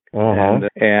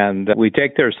 And we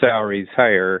take their salaries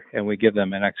higher and we give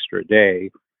them an extra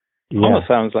day. Yeah. Almost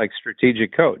sounds like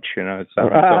strategic coach, It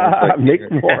sounds like make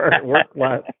more, work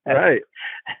less, right?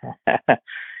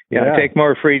 Take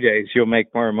more free days, you'll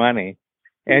make more money.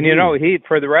 And he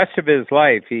for the rest of his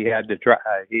life he had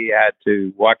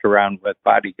to walk around with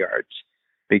bodyguards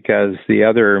because the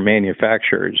other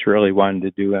manufacturers really wanted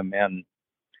to do him in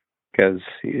because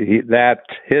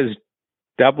his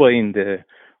doubling the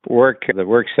work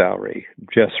salary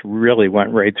just really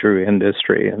went right through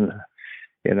industry and.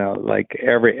 Like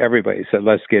everybody said,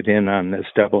 let's get in on this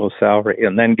double salary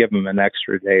and then give them an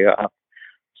extra day off.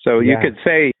 So you could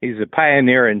say he's a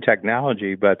pioneer in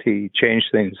technology, but he changed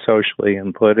things socially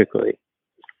and politically.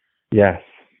 Yes.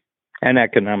 And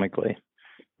economically.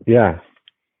 Yeah.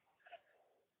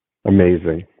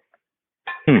 Amazing.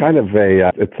 Kind of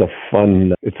it's a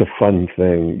fun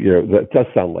thing. That does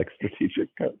sound like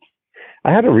strategic coach.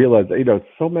 I had to realize that,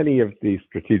 so many of these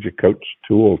strategic coach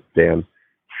tools, Dan,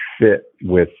 fit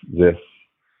with this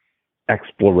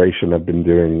exploration I've been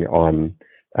doing on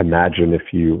imagine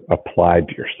if you applied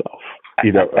yourself.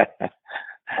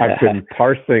 I've been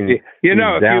parsing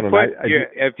down.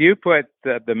 If you put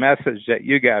the message that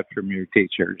you got from your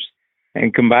teachers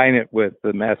and combine it with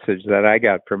the message that I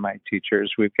got from my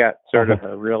teachers, we've got sort of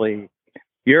a really,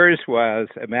 yours was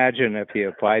imagine if he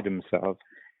applied himself,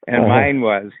 and mine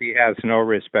was he has no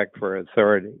respect for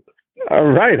authority.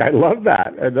 All right, I love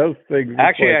that. And those things.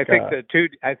 Actually, I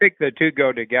think the two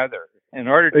go together. In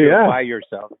order to apply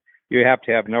yourself, you have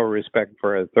to have no respect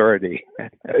for authority.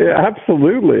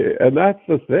 Absolutely, and that's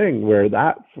the thing where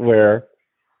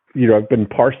I've been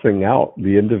parsing out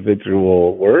the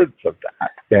individual words of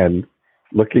that and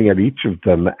looking at each of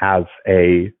them as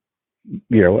a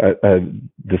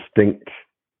distinct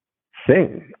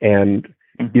thing and.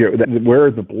 Where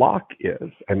the block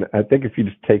is. And I think if you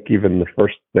just take even the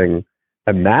first thing,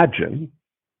 imagine,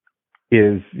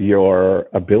 is your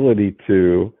ability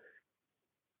to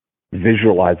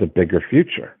visualize a bigger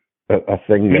future, a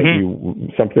thing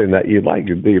that something that you like,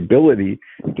 the ability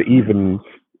to even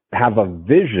have a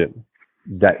vision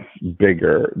that's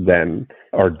bigger than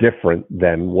or different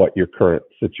than what your current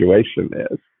situation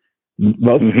is.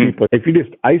 Most people, if you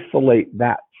just isolate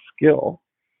that skill,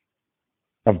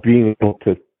 of being able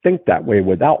to think that way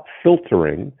without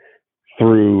filtering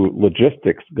through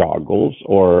logistics goggles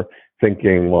or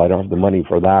thinking, well, I don't have the money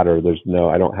for that, or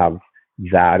I don't have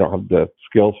that, I don't have the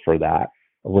skills for that,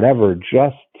 or whatever,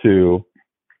 just to,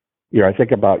 I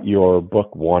think about your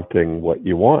book, Wanting What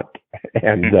You Want,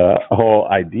 and the whole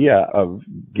idea of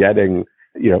getting,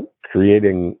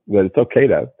 creating that it's okay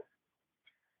to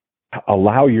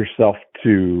allow yourself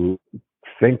to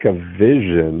think of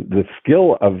vision, the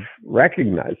skill of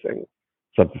recognizing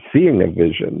something, seeing a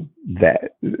vision,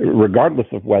 that regardless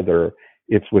of whether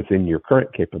it's within your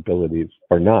current capabilities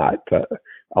or not, to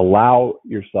allow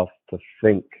yourself to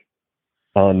think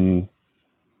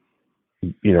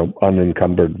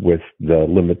unencumbered with the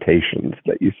limitations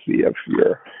that you see of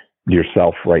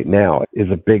yourself right now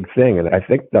is a big thing. And I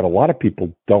think that a lot of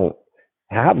people don't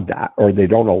have that, or they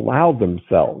don't allow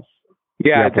themselves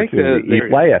the opportunity to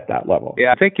play at that level.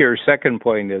 Yeah, I think your second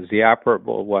point is the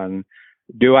operable one.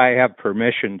 Do I have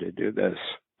permission to do this?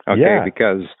 Okay, yeah.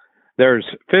 Because there's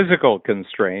physical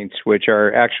constraints, which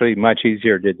are actually much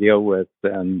easier to deal with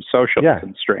than social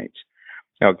constraints.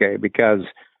 Okay, because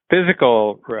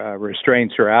physical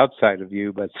restraints are outside of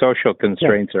you, but social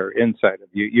constraints are inside of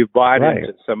you. You bought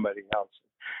into somebody else,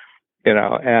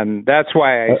 and that's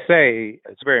why I say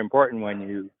it's very important when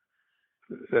you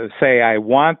say, I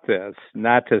want this,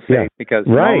 not to say, because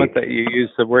the moment that you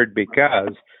use the word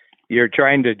because, you're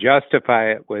trying to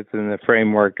justify it within the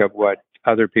framework of what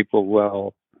other people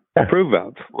will approve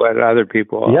of, what other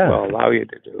people will allow you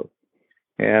to do.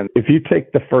 And if you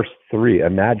take the first three,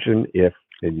 imagine if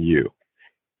and you,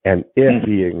 and if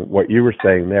being what you were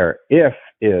saying there, if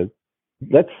is,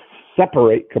 let's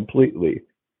separate completely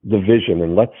the vision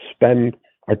and let's spend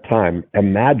our time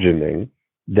imagining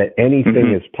that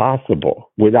anything is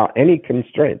possible without any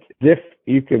constraints. If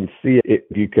you can see it,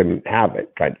 you can have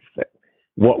it, kind of thing.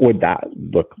 What would that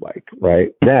look like,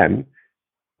 right? Then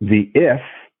the if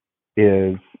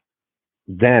is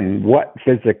then what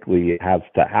physically has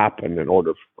to happen in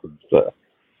order for the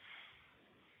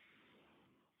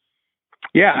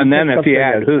and then if you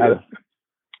add who,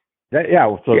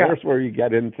 there's where you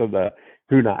get into the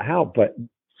who, not how, but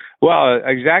well,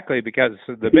 exactly, because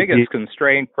the biggest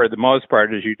constraint for the most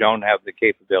part is you don't have the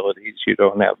capabilities, you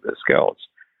don't have the skills,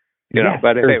 but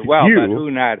but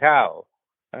who, not how.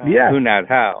 Who, not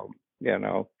how,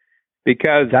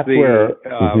 because that's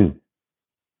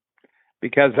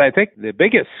because I think the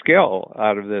biggest skill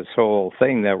out of this whole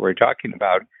thing that we're talking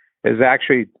about is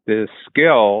actually the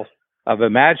skill of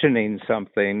imagining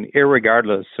something,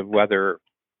 irregardless of whether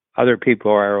other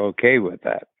people are okay with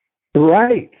that.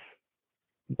 Right.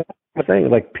 That's the thing,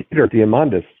 like Peter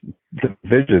Diamandis, the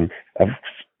vision of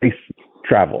space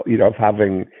travel, of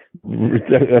having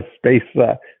a space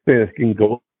thing that can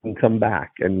go and come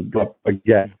back and go up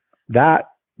again. That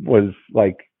was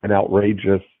like an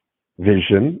outrageous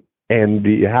vision. And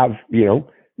you have,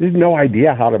 there's no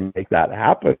idea how to make that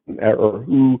happen, or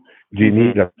who do you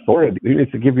need authority? Who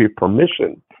needs to give you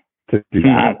permission to do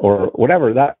that, or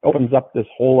whatever. That opens up this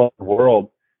whole other world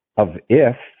of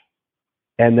if.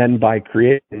 And then by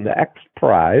creating the X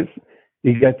Prize,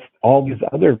 he gets all these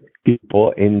other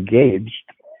people engaged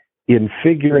in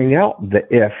figuring out the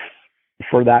if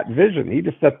for that vision. He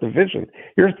just set the vision.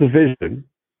 Here's the vision.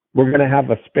 We're going to have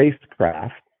a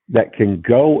spacecraft that can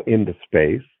go into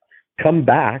space, come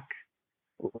back,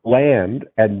 land,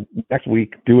 and next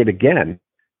week do it again.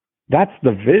 That's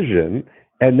the vision.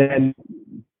 And then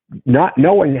not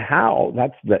knowing how,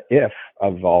 that's the if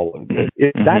of all of it.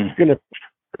 If that's going to be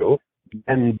true,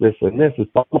 and this and this,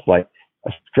 it's almost like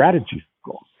a strategy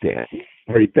school, Dan,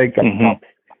 where you think about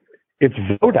it's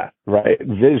VODA, right?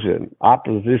 Vision,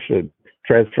 opposition,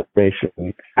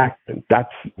 transformation, action.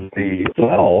 That's the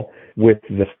spell with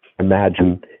this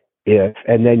imagine if.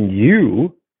 And then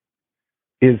you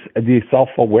is the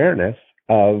self-awareness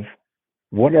of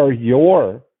what are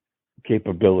your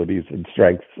capabilities and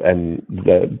strengths and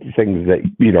the things that,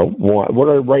 want, what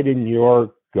are right in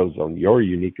your go zone, your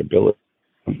unique ability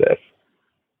of this.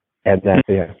 And then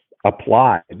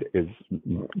applied is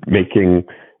making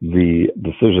the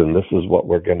decision. This is what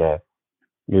we're going to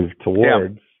move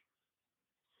towards.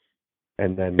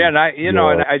 And then, and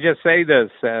I just say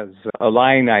this as a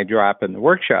line I drop in the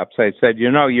workshops. I said,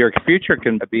 your future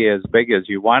can be as big as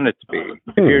you want it to be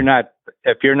if you're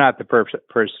not the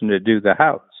person to do the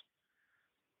house.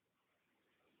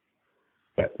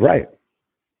 Right.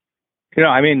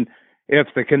 If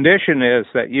the condition is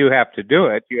that you have to do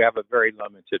it, you have a very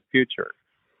limited future.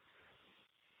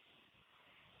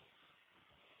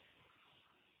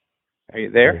 Are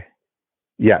you there?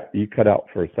 Yeah, you cut out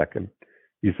for a second.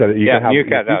 You said that your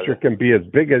future can be as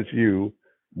big as you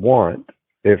want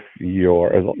if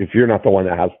you're not the one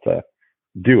that has to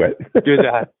do it. do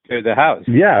the house.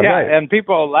 Yeah, right. And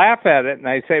people laugh at it, and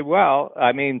I say, well,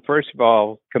 I mean, first of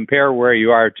all, compare where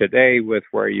you are today with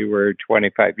where you were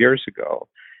 25 years ago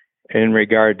in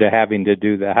regard to having to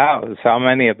do the house. How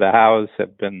many of the houses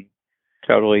have been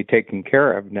totally taken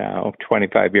care of now,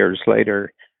 25 years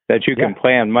later, that you can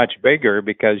plan much bigger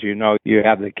because you know you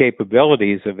have the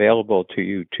capabilities available to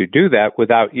you to do that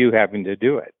without you having to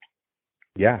do it.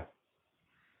 Yeah.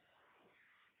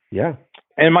 Yeah.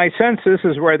 And my sense, this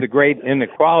is where the great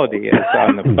inequality is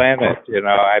on the planet. You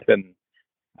know,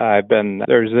 I've been,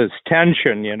 there's this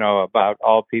tension, you know, about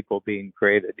all people being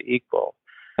created equal.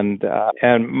 And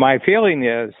my feeling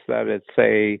is that it's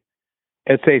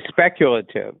a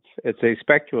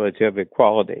speculative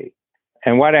equality.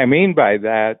 And what I mean by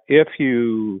that, if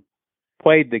you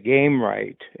played the game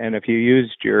right, and if you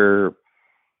used your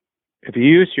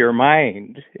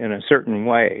mind in a certain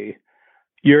way,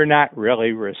 you're not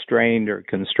really restrained or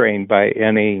constrained by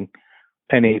any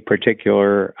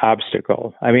particular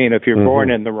obstacle. I mean, if you're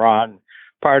born in the wrong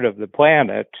part of the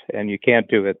planet and you can't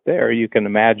do it there, you can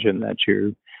imagine that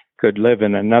you could live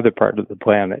in another part of the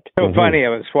planet. So funny, I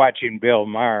was watching Bill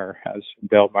Maher,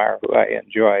 who I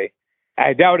enjoy.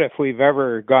 I doubt if we've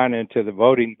ever gone into the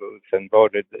voting booth and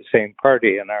voted the same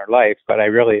party in our life, but I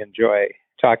really enjoy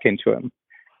talking to him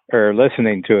or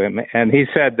listening to him. And he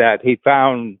said that he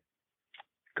found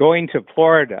going to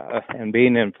Florida and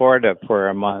being in Florida for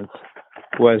a month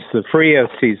was the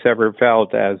freest he's ever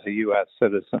felt as a U.S.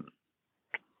 citizen.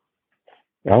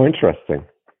 Oh, interesting.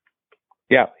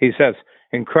 Yeah, he says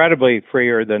incredibly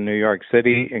freer than New York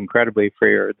City, incredibly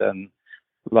freer than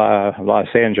Los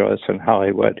Angeles and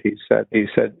Hollywood. He said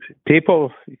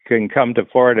people can come to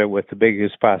Florida with the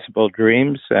biggest possible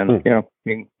dreams, and you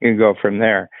can go from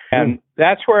there. And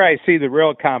that's where I see the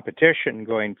real competition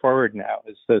going forward now.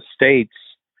 Is the states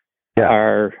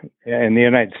are in the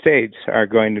United States are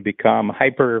going to become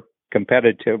hyper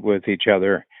competitive with each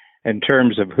other in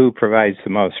terms of who provides the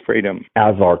most freedom.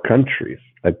 As our countries,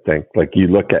 I think, like you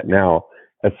look at now,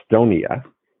 Estonia,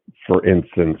 for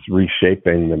instance,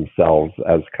 reshaping themselves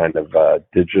as kind of a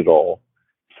digital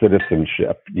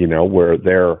citizenship, you know, where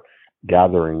they're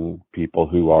gathering people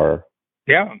who are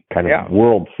kind of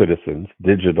world citizens,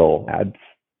 digital ads,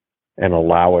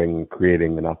 and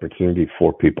creating an opportunity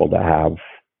for people to have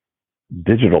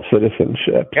digital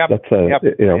citizenship. That's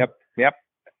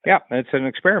it's an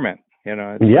experiment. You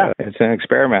know, it's an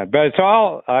experiment, but it's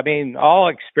all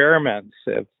experiments,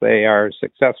 if they are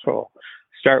successful,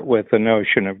 start with the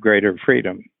notion of greater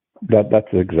freedom. That's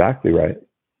exactly right.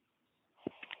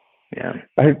 Yeah.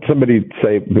 I heard somebody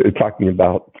say, talking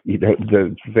about, you know,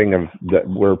 the thing of that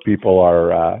where people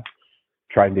are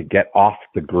trying to get off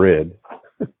the grid,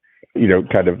 you know,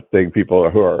 kind of thing, people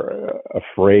who are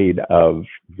afraid of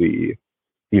the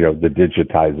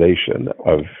digitization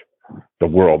of the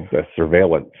world, the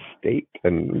surveillance state,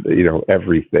 and, you know,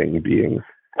 everything being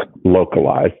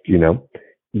localized, you know,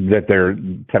 that their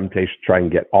temptation to try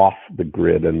and get off the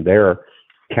grid, and their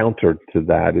counter to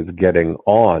that is getting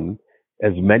on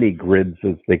as many grids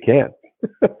as they can.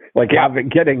 Like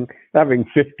having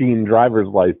 15 driver's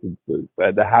licenses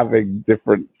and having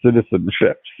different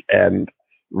citizenships and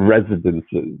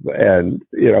residences, and,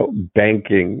 you know,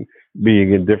 banking,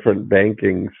 being in different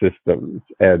banking systems,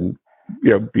 and,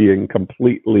 you know, being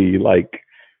completely like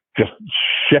just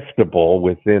shiftable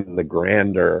within the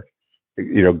grander,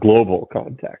 you know, global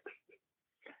context.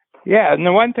 Yeah, and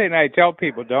the one thing I tell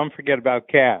people, don't forget about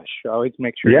cash. Always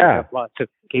make sure you have lots of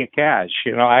cash.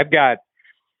 You know, it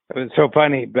was so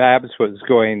funny. Babs was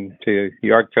going to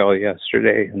Yorkville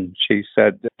yesterday, and she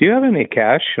said, "Do you have any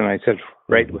cash?" And I said,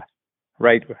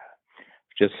 right,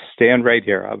 just stand right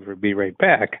here. I'll be right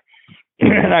back.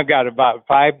 And I've got about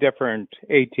 5 different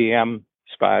ATM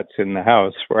spots in the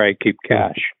house where I keep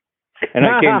cash. And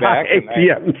I came back.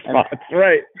 ATM spots,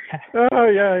 right. Oh,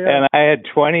 yeah. And I had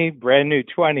 20 brand new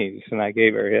 20s, and I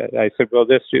gave her it. I said, "Will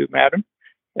this do, madam?"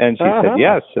 And she said,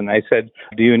 "Yes." And I said,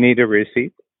 "Do you need a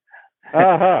receipt?" Do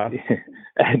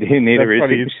you need a receipt?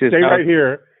 Funny. She said, "Stay right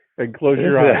here and close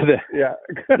your eyes."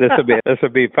 This will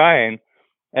be fine.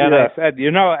 And I said,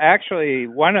 you know, actually,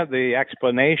 one of the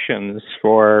explanations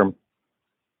for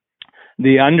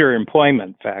the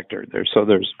underemployment factor,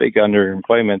 there's big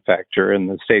underemployment factor in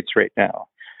the States right now.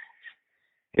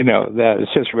 You know, that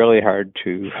it's just really hard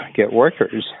to get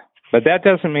workers. But that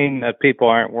doesn't mean that people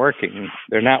aren't working.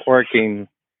 They're not working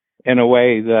in a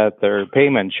way that their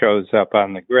payment shows up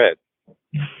on the grid.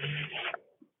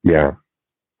 Yeah.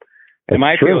 And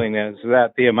my feeling is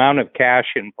that the amount of cash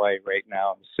in play right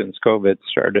now since COVID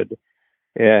started,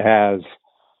 it has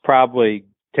probably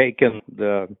taken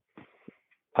the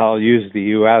I'll use the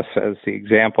U.S. as the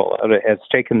example. It's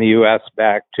taken the U.S.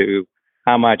 back to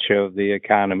how much of the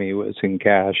economy was in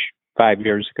cash 5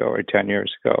 years ago or 10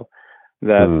 years ago.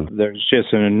 That there's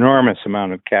just an enormous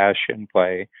amount of cash in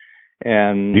play.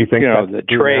 And, do you think the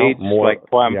trades like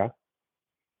plum,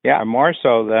 more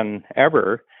so than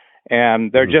ever.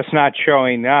 And they're just not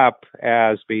showing up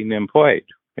as being employed,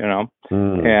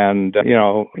 and,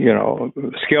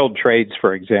 skilled trades,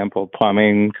 for example,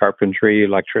 plumbing, carpentry,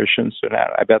 electricians, and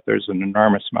that. I bet there's an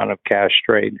enormous amount of cash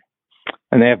trade.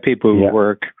 And they have people who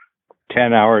work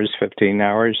 10 hours, 15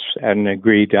 hours at an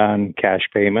agreed on cash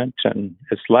payment, and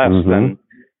it's less than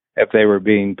if they were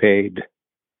being paid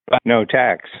no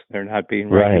tax. They're not being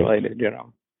regulated,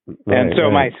 And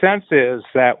so my sense is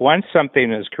that once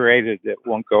something is created, it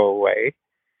won't go away.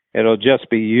 It'll just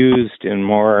be used in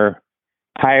more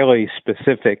highly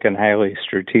specific and highly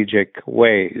strategic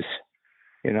ways.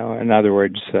 In other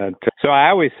words, so I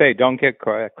always say don't get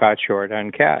caught short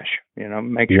on cash.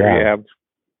 Make sure you have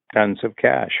tons of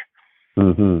cash.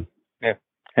 Yeah.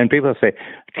 And people say,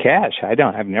 cash?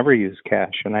 I've never used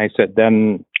cash. And I said,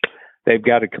 then they've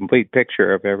got a complete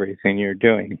picture of everything you're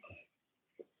doing.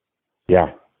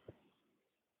 Yeah.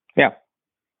 Yeah.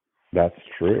 That's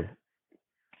true.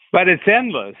 But it's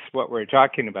endless what we're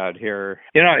talking about here.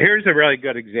 Here's a really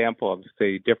good example of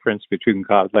the difference between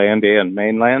Cloudlandia and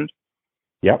mainland.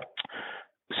 Yep.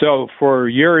 So for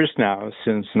years now,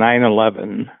 since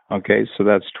 9/11, so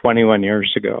that's 21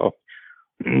 years ago,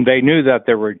 they knew that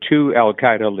there were two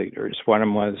Al-Qaeda leaders. One of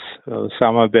them was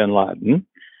Osama bin Laden,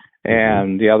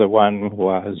 and the other one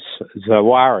was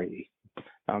Zawahiri.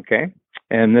 Okay?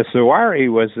 And this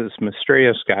Zawahiri was this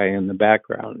mysterious guy in the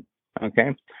background.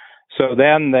 Okay? So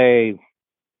then they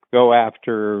go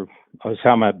after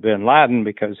Osama bin Laden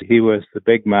because he was the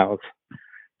big mouth,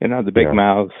 the big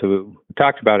mouth who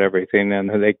talked about everything, and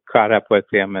they caught up with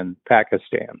him in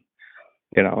Pakistan,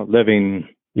 living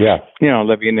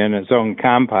in his own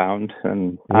compound.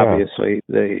 And obviously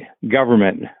the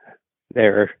government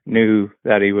there knew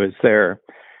that he was there.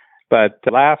 But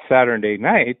last Saturday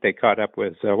night, they caught up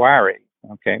with Zawahiri.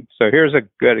 Okay, so here's a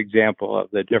good example of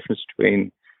the difference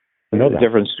between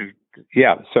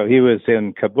so he was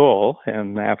in Kabul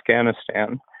in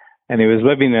Afghanistan, and he was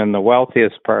living in the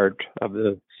wealthiest part of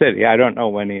the city. I don't know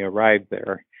when he arrived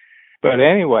there. But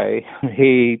anyway,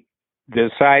 he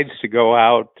decides to go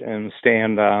out and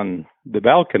stand on the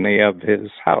balcony of his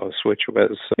house, which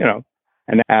was,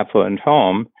 an affluent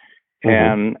home,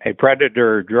 and a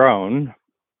Predator drone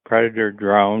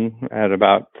at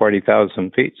about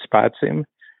 40,000 feet spots him,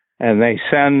 and they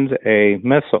send a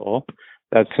missile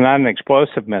that's not an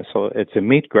explosive missile, it's a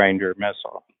meat grinder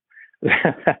missile.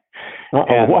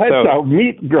 A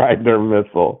meat grinder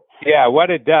missile? Yeah, what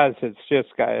it does, it's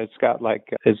got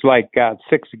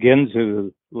 6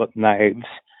 Ginsu knives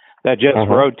that just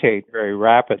rotate very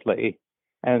rapidly.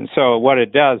 And so what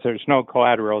it does, there's no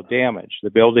collateral damage.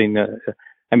 The building,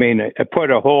 it put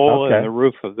a hole in the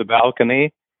roof of the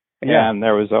balcony, and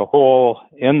there was a hole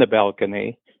in the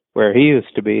balcony where he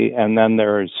used to be, and then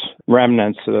there's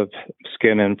remnants of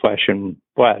skin and flesh and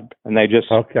blood. And they just,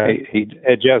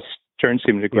 it just turns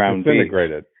him to ground beef.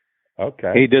 Disintegrated.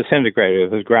 Okay. He disintegrated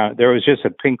with his ground. There was just a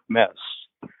pink mist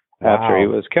after he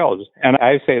was killed. And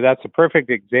I say that's a perfect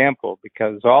example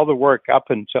because all the work up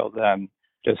until then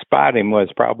to spot him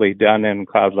was probably done in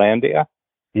Cloudlandia.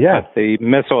 Yeah. But the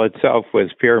missile itself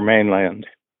was pure mainland.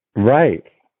 Right.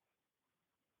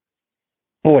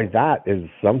 Boy, that is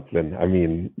something.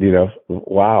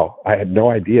 Wow. I had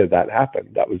no idea that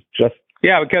happened. That was just...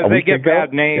 Yeah, because they get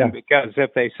bad name because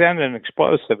if they send an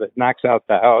explosive, it knocks out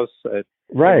the house, it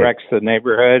wrecks the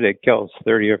neighborhood, it kills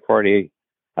 30 or 40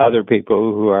 other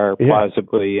people who are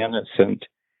plausibly innocent.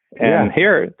 And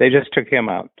here, they just took him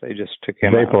out. They just took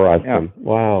him out. Vaporized him.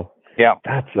 Wow. Yeah.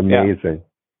 That's amazing.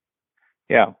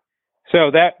 Yeah.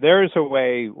 So there's a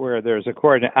way where there's a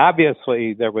coordinate.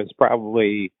 Obviously, there was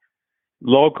probably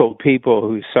local people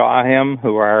who saw him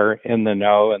who are in the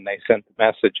know and they sent the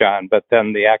message on, but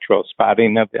then the actual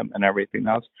spotting of him and everything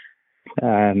else.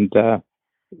 And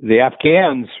the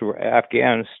Afghans,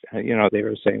 they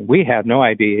were saying, we had no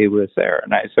idea he was there.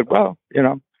 And I said, well,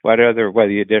 whether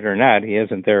you did or not, he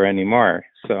isn't there anymore.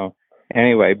 So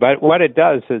anyway, but what it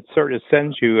does, it sort of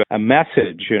sends you a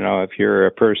message, if you're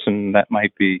a person that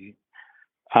might be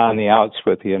on the outs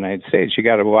with the United States, you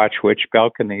got to watch which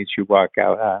balconies you walk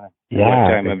out on. What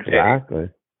time of day.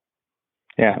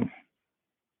 Yeah.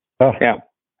 Oh. Yeah.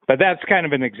 But that's kind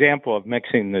of an example of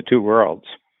mixing the two worlds.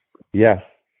 Yes.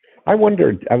 I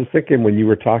wondered, I was thinking when you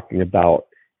were talking about,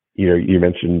 you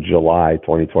mentioned July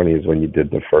 2020 is when you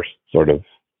did the first sort of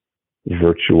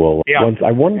virtual ones.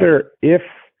 I wonder if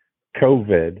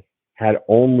COVID had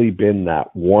only been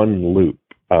that one loop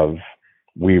of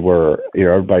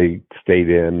everybody stayed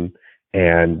in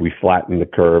and we flattened the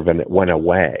curve and it went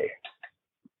away,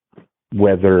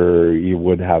 whether you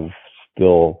would have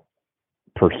still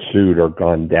pursued or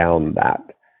gone down that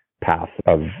path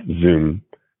of Zoom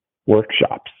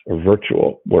workshops or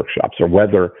virtual workshops, or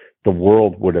whether the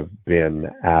world would have been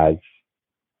as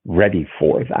ready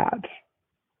for that.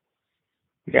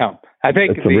 Yeah, I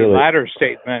think the latter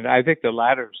statement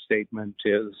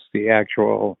is the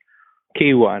actual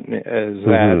key one, is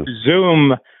that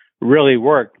Zoom really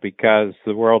worked because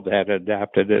the world had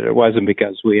adapted it. It wasn't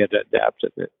because we had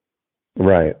adapted it.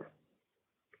 Right.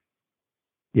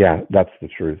 Yeah, that's the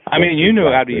truth. I mean, you knew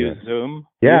how to use Zoom.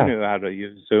 Yeah. You knew how to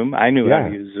use Zoom. I knew how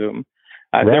to use Zoom.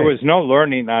 There was no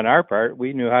learning on our part.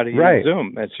 We knew how to use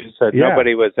Zoom. It's just that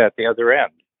nobody was at the other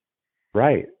end.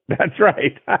 Right. That's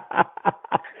right.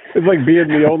 It's like being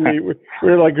the only,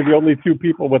 we're like the only two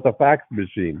people with a fax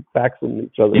machine, faxing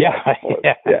each other. Yeah.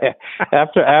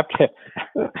 After.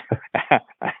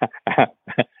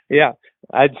 Yeah.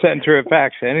 I'd send through a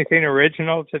fax. Anything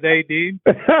original today, Dean?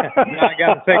 I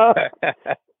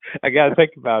gotta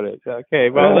think about it. Okay.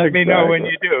 Well, let me know when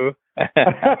you do.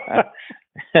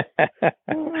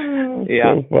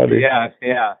 Yeah. So funny.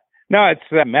 Yeah. No,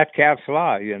 it's Metcalfe's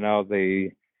law.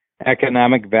 The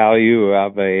economic value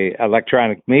of a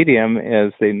electronic medium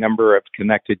is the number of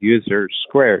connected users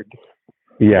squared.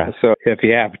 Yeah. So if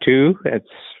you have 2, it's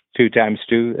 2 times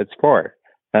 2, it's 4.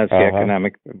 That's the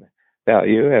economic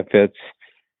value. If it's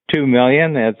 2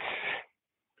 million, it's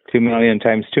 2 million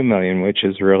times 2 million, which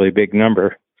is a really big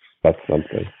number. That's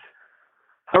something.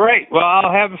 All right. Well,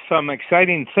 I'll have some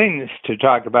exciting things to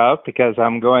talk about because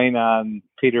I'm going on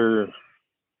Peter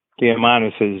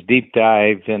Diamandis' deep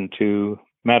dive into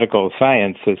medical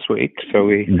science this week. So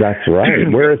That's right.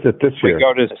 Where is it this year? We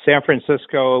go to San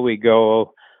Francisco. We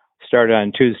start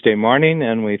on Tuesday morning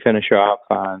and we finish off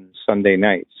on Sunday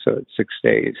night. So it's 6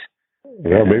 days.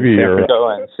 Yeah, maybe San Francisco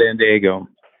and San Diego.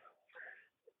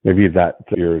 Maybe that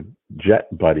your jet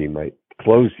buddy might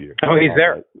close you. Oh, he's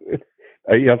there.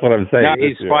 That's what I'm saying. No,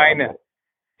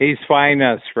 he's flying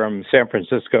us from San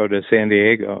Francisco to San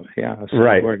Diego. Yeah, so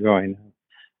we're going.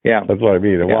 Yeah, that's what I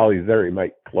mean. And while he's there, he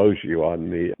might close you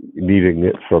on the needing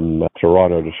it from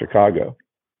Toronto to Chicago.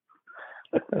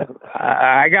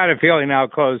 I got a feeling I'll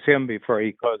close him before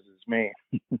he closes me.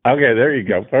 Okay, there you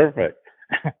go. Perfect.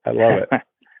 I love it.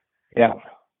 Yeah.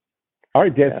 All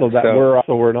right, Dan.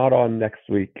 So we're not on next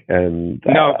week, and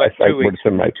no, but 2 weeks.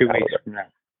 2 weeks from now.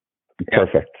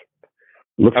 Perfect.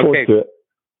 Look forward to it.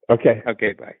 Okay.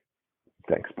 Okay. Bye.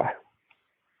 Thanks. Bye.